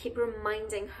going, keep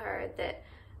reminding her that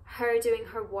her doing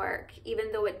her work,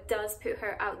 even though it does put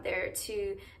her out there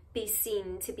to be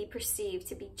seen, to be perceived,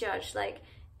 to be judged, like,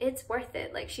 it's worth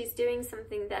it. Like, she's doing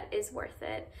something that is worth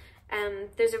it.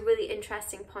 There's a really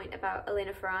interesting point about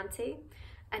Elena Ferrante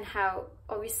and how,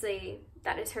 obviously,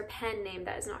 that is her pen name,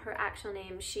 that is not her actual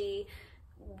name. She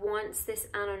wants this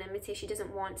anonymity, she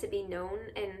doesn't want to be known,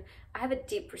 and I have a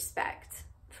deep respect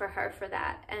for her for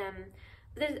that.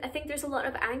 I think there's a lot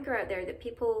of anger out there that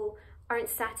people aren't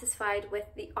satisfied with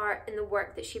the art and the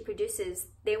work that she produces.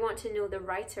 They want to know the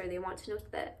writer, they want to know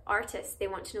the artist, they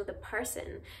want to know the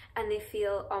person, and they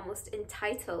feel almost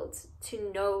entitled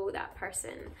to know that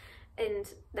person. And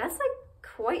that's like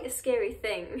quite a scary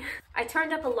thing. I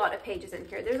turned up a lot of pages in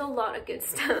here. There's a lot of good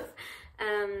stuff.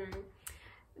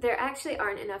 There actually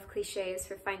aren't enough cliches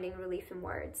for finding relief in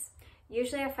words.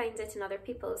 Usually I find it in other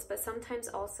people's, but sometimes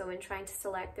also in trying to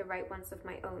select the right ones of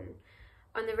my own.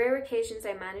 On the rare occasions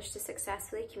I manage to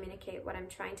successfully communicate what I'm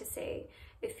trying to say,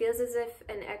 it feels as if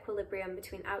an equilibrium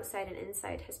between outside and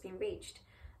inside has been reached.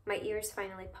 My ears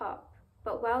finally pop.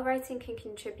 But while writing can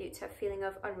contribute to a feeling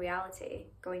of unreality,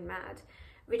 going mad,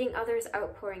 reading others'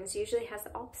 outpourings usually has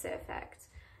the opposite effect.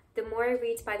 The more I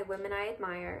read by the women I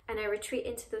admire, and I retreat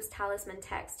into those talisman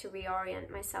texts to reorient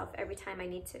myself every time I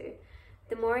need to,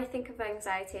 the more I think of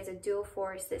anxiety as a dual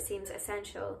force that seems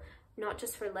essential, not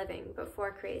just for living, but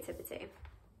for creativity.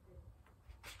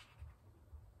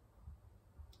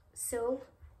 So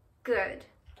good.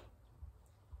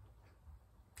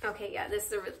 Okay, yeah,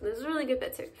 this is a really good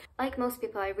bit too. Like most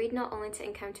people, I read not only to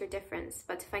encounter difference,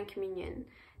 but to find communion,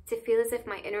 to feel as if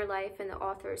my inner life and the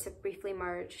authors have briefly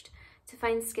merged, to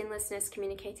find skinlessness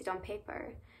communicated on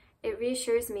paper. It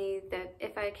reassures me that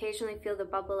if I occasionally feel the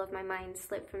bubble of my mind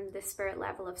slip from the spirit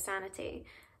level of sanity,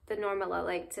 the normal I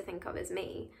like to think of as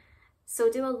me,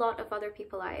 so do a lot of other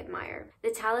people I admire.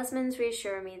 The talismans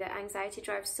reassure me that anxiety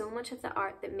drives so much of the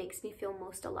art that makes me feel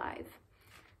most alive.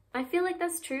 I feel like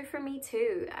that's true for me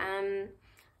too.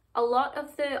 A lot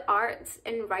of the art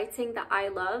and writing that I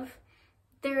love,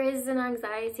 there is an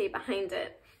anxiety behind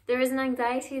it. There is an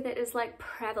anxiety that is like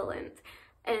prevalent,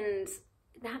 and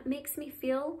that makes me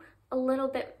feel a little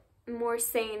bit more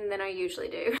sane than I usually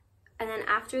do. And then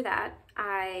after that,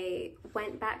 I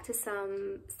went back to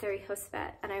some Siri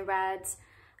Hustvedt and I read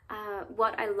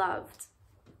What I Loved,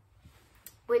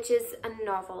 which is a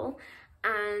novel,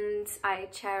 and I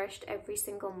cherished every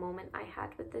single moment I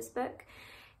had with this book.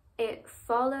 It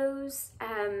follows,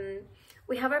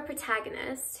 we have our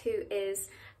protagonist who is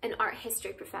an art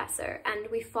history professor, and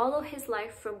we follow his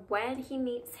life from when he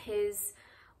meets his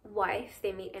wife.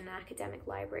 They meet in an academic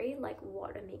library, like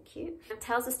what a meet cute. It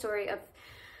tells the story of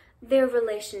their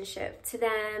relationship, to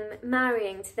them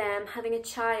marrying, to them having a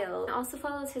child. It also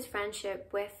follows his friendship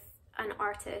with an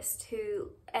artist who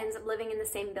ends up living in the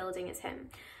same building as him.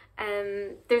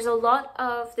 There's a lot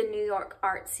of the New York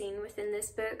art scene within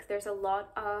this book. There's a lot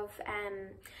of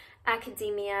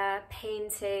academia,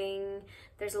 painting,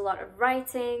 there's a lot of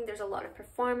writing, there's a lot of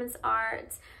performance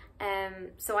art.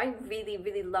 So I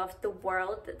really loved the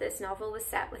world that this novel was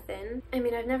set within. I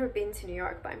mean, I've never been to New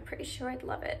York, but I'm pretty sure I'd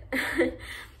love it.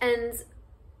 And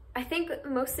I think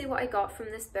mostly what I got from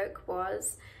this book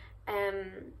was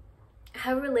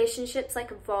how relationships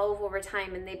like evolve over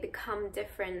time and they become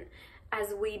different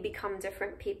as we become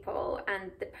different people,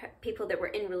 and the people that we're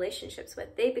in relationships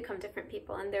with, they become different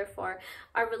people, and therefore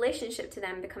our relationship to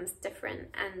them becomes different.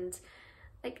 And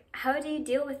like, how do you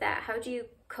deal with that? How do you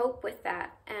cope with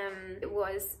that? It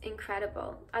was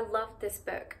incredible. I loved this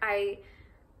book. I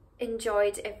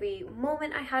enjoyed every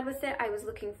moment I had with it. I was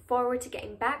looking forward to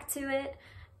getting back to it.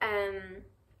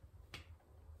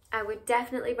 I would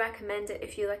definitely recommend it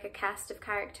if you like a cast of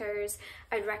characters.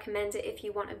 I'd recommend it if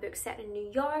you want a book set in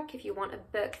New York, if you want a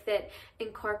book that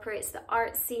incorporates the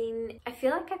art scene. I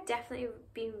feel like I've definitely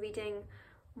been reading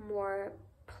more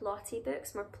plotty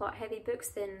books, more plot heavy books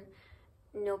than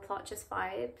no plot, just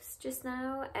vibes just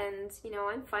now. And you know,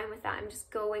 I'm fine with that. I'm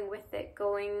just going with it,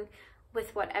 going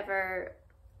with whatever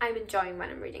I'm enjoying when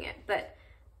I'm reading it. But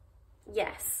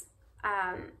yes,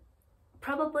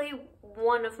 probably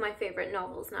one of my favorite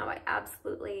novels now. I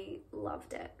absolutely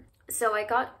loved it. So I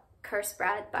got Curse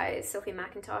Bread by Sophie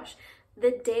Mackintosh the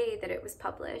day that it was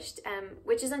published,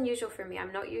 which is unusual for me.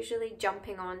 I'm not usually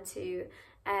jumping onto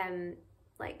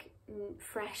like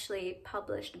freshly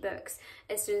published books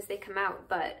as soon as they come out,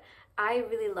 but I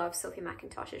really love Sophie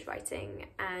Mackintosh's writing,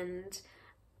 and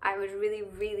I was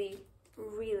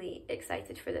really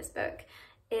excited for this book.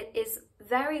 It is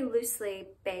very loosely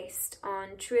based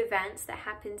on true events that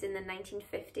happened in the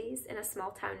 1950s in a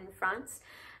small town in France.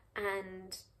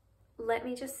 And let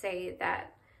me just say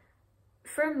that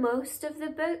for most of the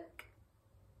book,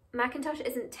 Mackintosh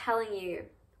isn't telling you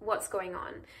what's going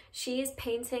on. She is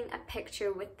painting a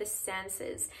picture with the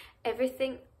senses.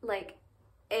 Everything, like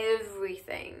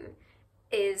everything,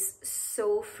 is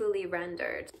so fully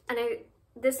rendered. And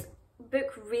this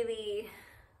book really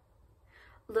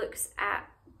looks at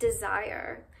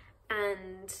desire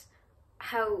and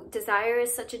how desire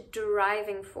is such a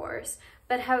driving force,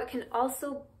 but how it can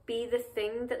also be the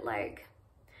thing that like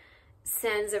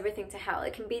sends everything to hell.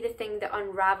 It can be the thing that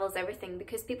unravels everything,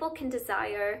 because people can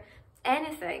desire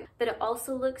anything. But it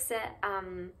also looks at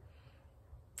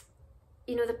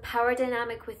you know, the power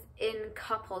dynamic within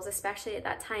couples, especially at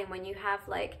that time when you have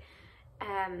like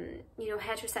you know,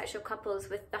 heterosexual couples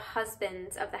with the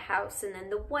husband of the house and then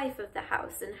the wife of the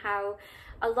house, and how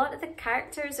a lot of the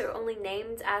characters are only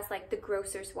named as like the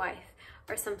grocer's wife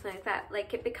or something like that.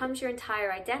 Like it becomes your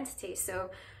entire identity, so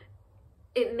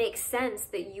it makes sense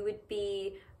that you would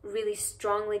be really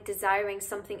strongly desiring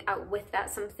something out with that,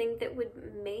 something that would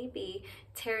maybe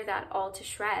tear that all to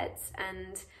shreds.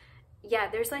 And yeah,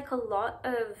 there's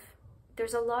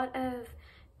a lot of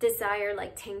desire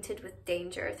like tainted with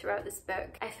danger throughout this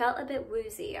book. I felt a bit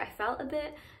woozy, I felt a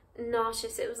bit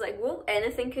nauseous. It was like, well,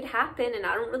 anything could happen and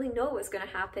I don't really know what's gonna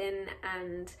happen.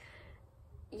 And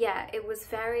yeah, it was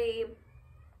very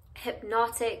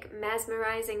hypnotic,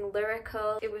 mesmerizing,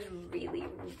 lyrical. It was really,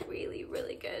 really,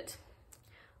 really good.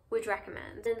 Would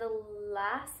recommend. And the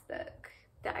last book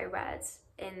that I read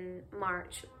in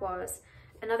March was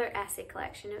another essay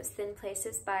collection. It was Thin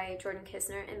Places by Jordan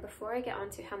Kisner. And before I get on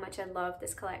to how much I love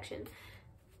this collection,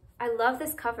 I love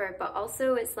this cover, but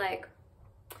also it's like,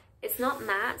 it's not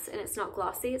matte and it's not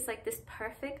glossy. It's like this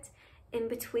perfect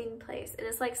in-between place, and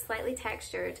it's like slightly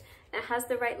textured and it has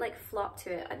the right like flop to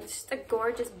it, and it's just a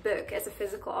gorgeous book as a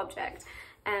physical object.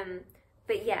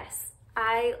 But yes,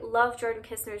 I love Jordan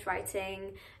Kisner's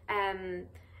writing.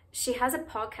 She has a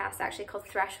podcast actually called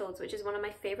Thresholds, which is one of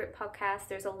my favorite podcasts.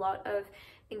 There's a lot of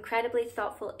incredibly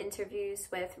thoughtful interviews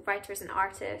with writers and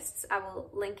artists. I will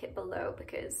link it below,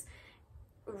 because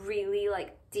really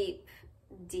like deep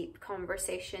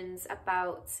conversations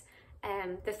about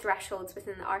the thresholds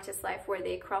within the artist's life where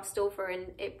they crossed over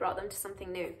and it brought them to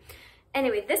something new.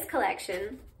 Anyway, this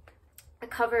collection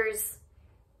covers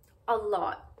a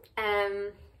lot.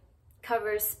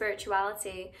 Covers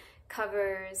spirituality,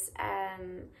 covers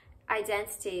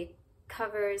identity,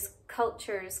 covers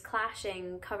cultures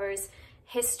clashing, covers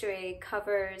history,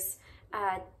 covers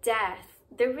death.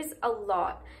 There was a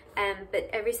lot, but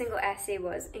every single essay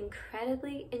was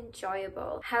incredibly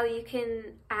enjoyable. How you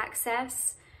can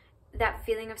access that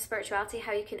feeling of spirituality,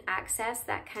 how you can access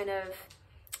that kind of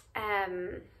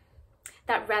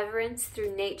that reverence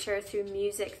through nature, through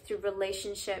music, through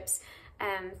relationships,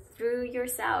 through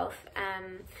yourself.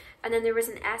 And then there was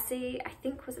an essay, I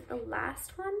think, was it the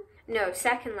last one? No,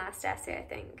 second last essay, I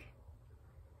think.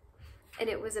 And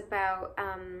it was about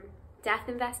death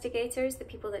investigators, the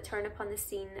people that turn up on the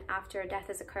scene after a death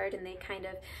has occurred, and they kind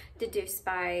of deduce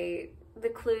by the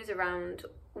clues around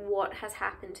what has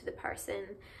happened to the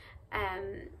person,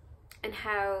 and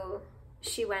how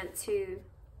she went to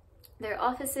their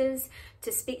offices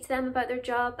to speak to them about their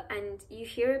job. And you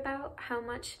hear about how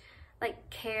much like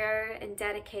care and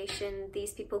dedication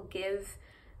these people give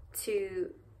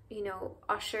to, you know,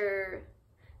 usher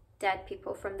dead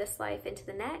people from this life into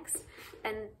the next.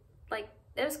 And like,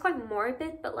 it was quite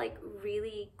morbid, but like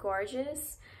really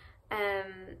gorgeous.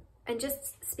 And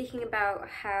just speaking about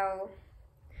how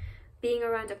being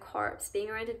around a corpse, being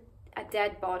around a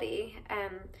dead body,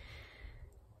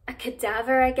 a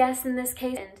cadaver, I guess in this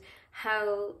case, and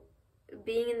how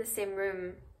being in the same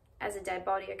room as a dead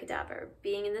body or cadaver,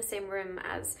 being in the same room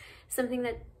as something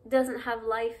that doesn't have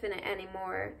life in it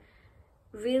anymore,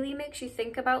 really makes you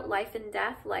think about life and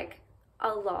death like a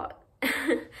lot.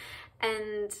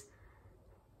 And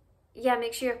yeah,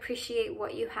 makes you appreciate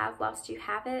what you have whilst you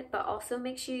have it, but also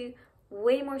makes you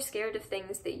way more scared of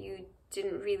things that you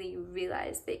didn't really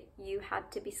realize that you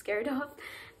had to be scared of,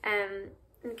 and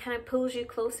kind of pulls you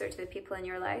closer to the people in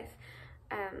your life.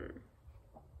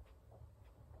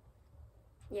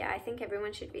 Yeah, I think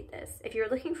everyone should read this. If you're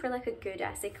looking for like a good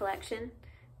essay collection,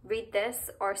 read this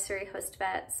or Siri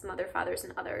Hustvedt's Mother, Fathers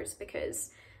and Others,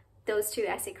 because those two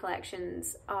essay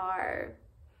collections are...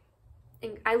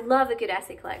 I love a good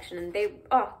essay collection, and they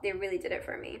really did it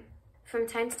for me. From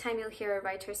time to time, you'll hear a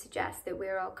writer suggest that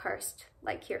we're all cursed,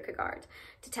 like Kierkegaard,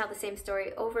 to tell the same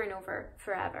story over and over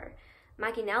forever.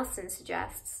 Maggie Nelson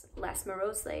suggests, less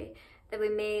morosely, that we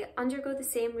may undergo the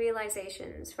same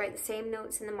realizations, write the same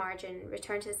notes in the margin,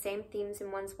 return to the same themes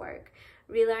in one's work,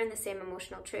 relearn the same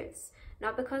emotional truths.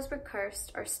 not because we're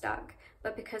cursed or stuck,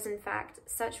 but because in fact,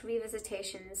 such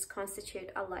revisitations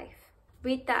constitute a life.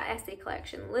 Read that essay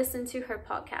collection, listen to her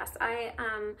podcast. I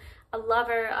am a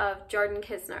lover of Jordan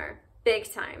Kisner,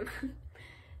 big time.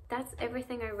 That's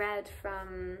everything I read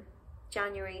from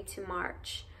January to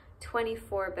March.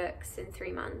 24 books in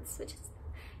 3 months, which is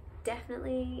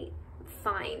definitely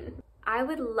fine. I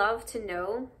would love to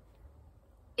know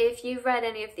if you've read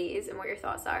any of these and what your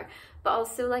thoughts are, but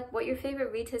also like what your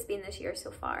favorite read has been this year so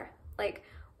far. Like,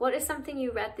 what is something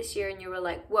you read this year and you were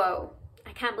like, whoa,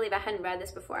 I can't believe I hadn't read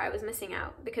this before, I was missing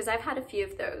out? Because I've had a few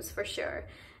of those for sure.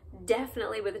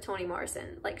 Definitely with the Toni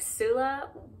Morrison. Like Sula,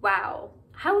 wow,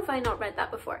 how have I not read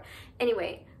that before?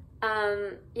 Anyway,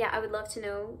 yeah, I would love to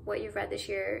know what you've read this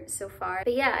year so far.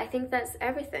 But yeah, I think that's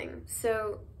everything.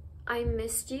 So I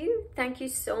missed you. Thank you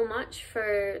so much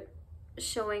for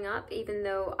showing up, even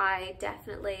though I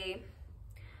definitely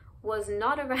was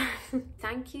not around.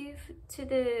 Thank you to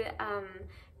the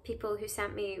people who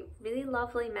sent me really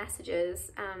lovely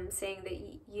messages saying that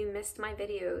you missed my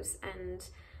videos and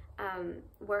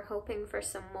were hoping for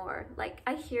some more. Like,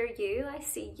 I hear you, I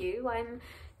see you. I'm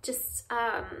just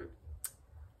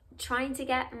trying to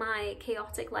get my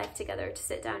chaotic life together to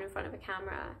sit down in front of a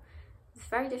camera. It's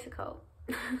very difficult.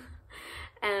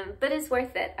 But it's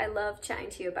worth it. I love chatting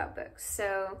to you about books.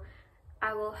 So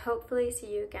I will hopefully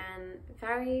see you again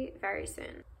very, very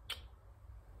soon.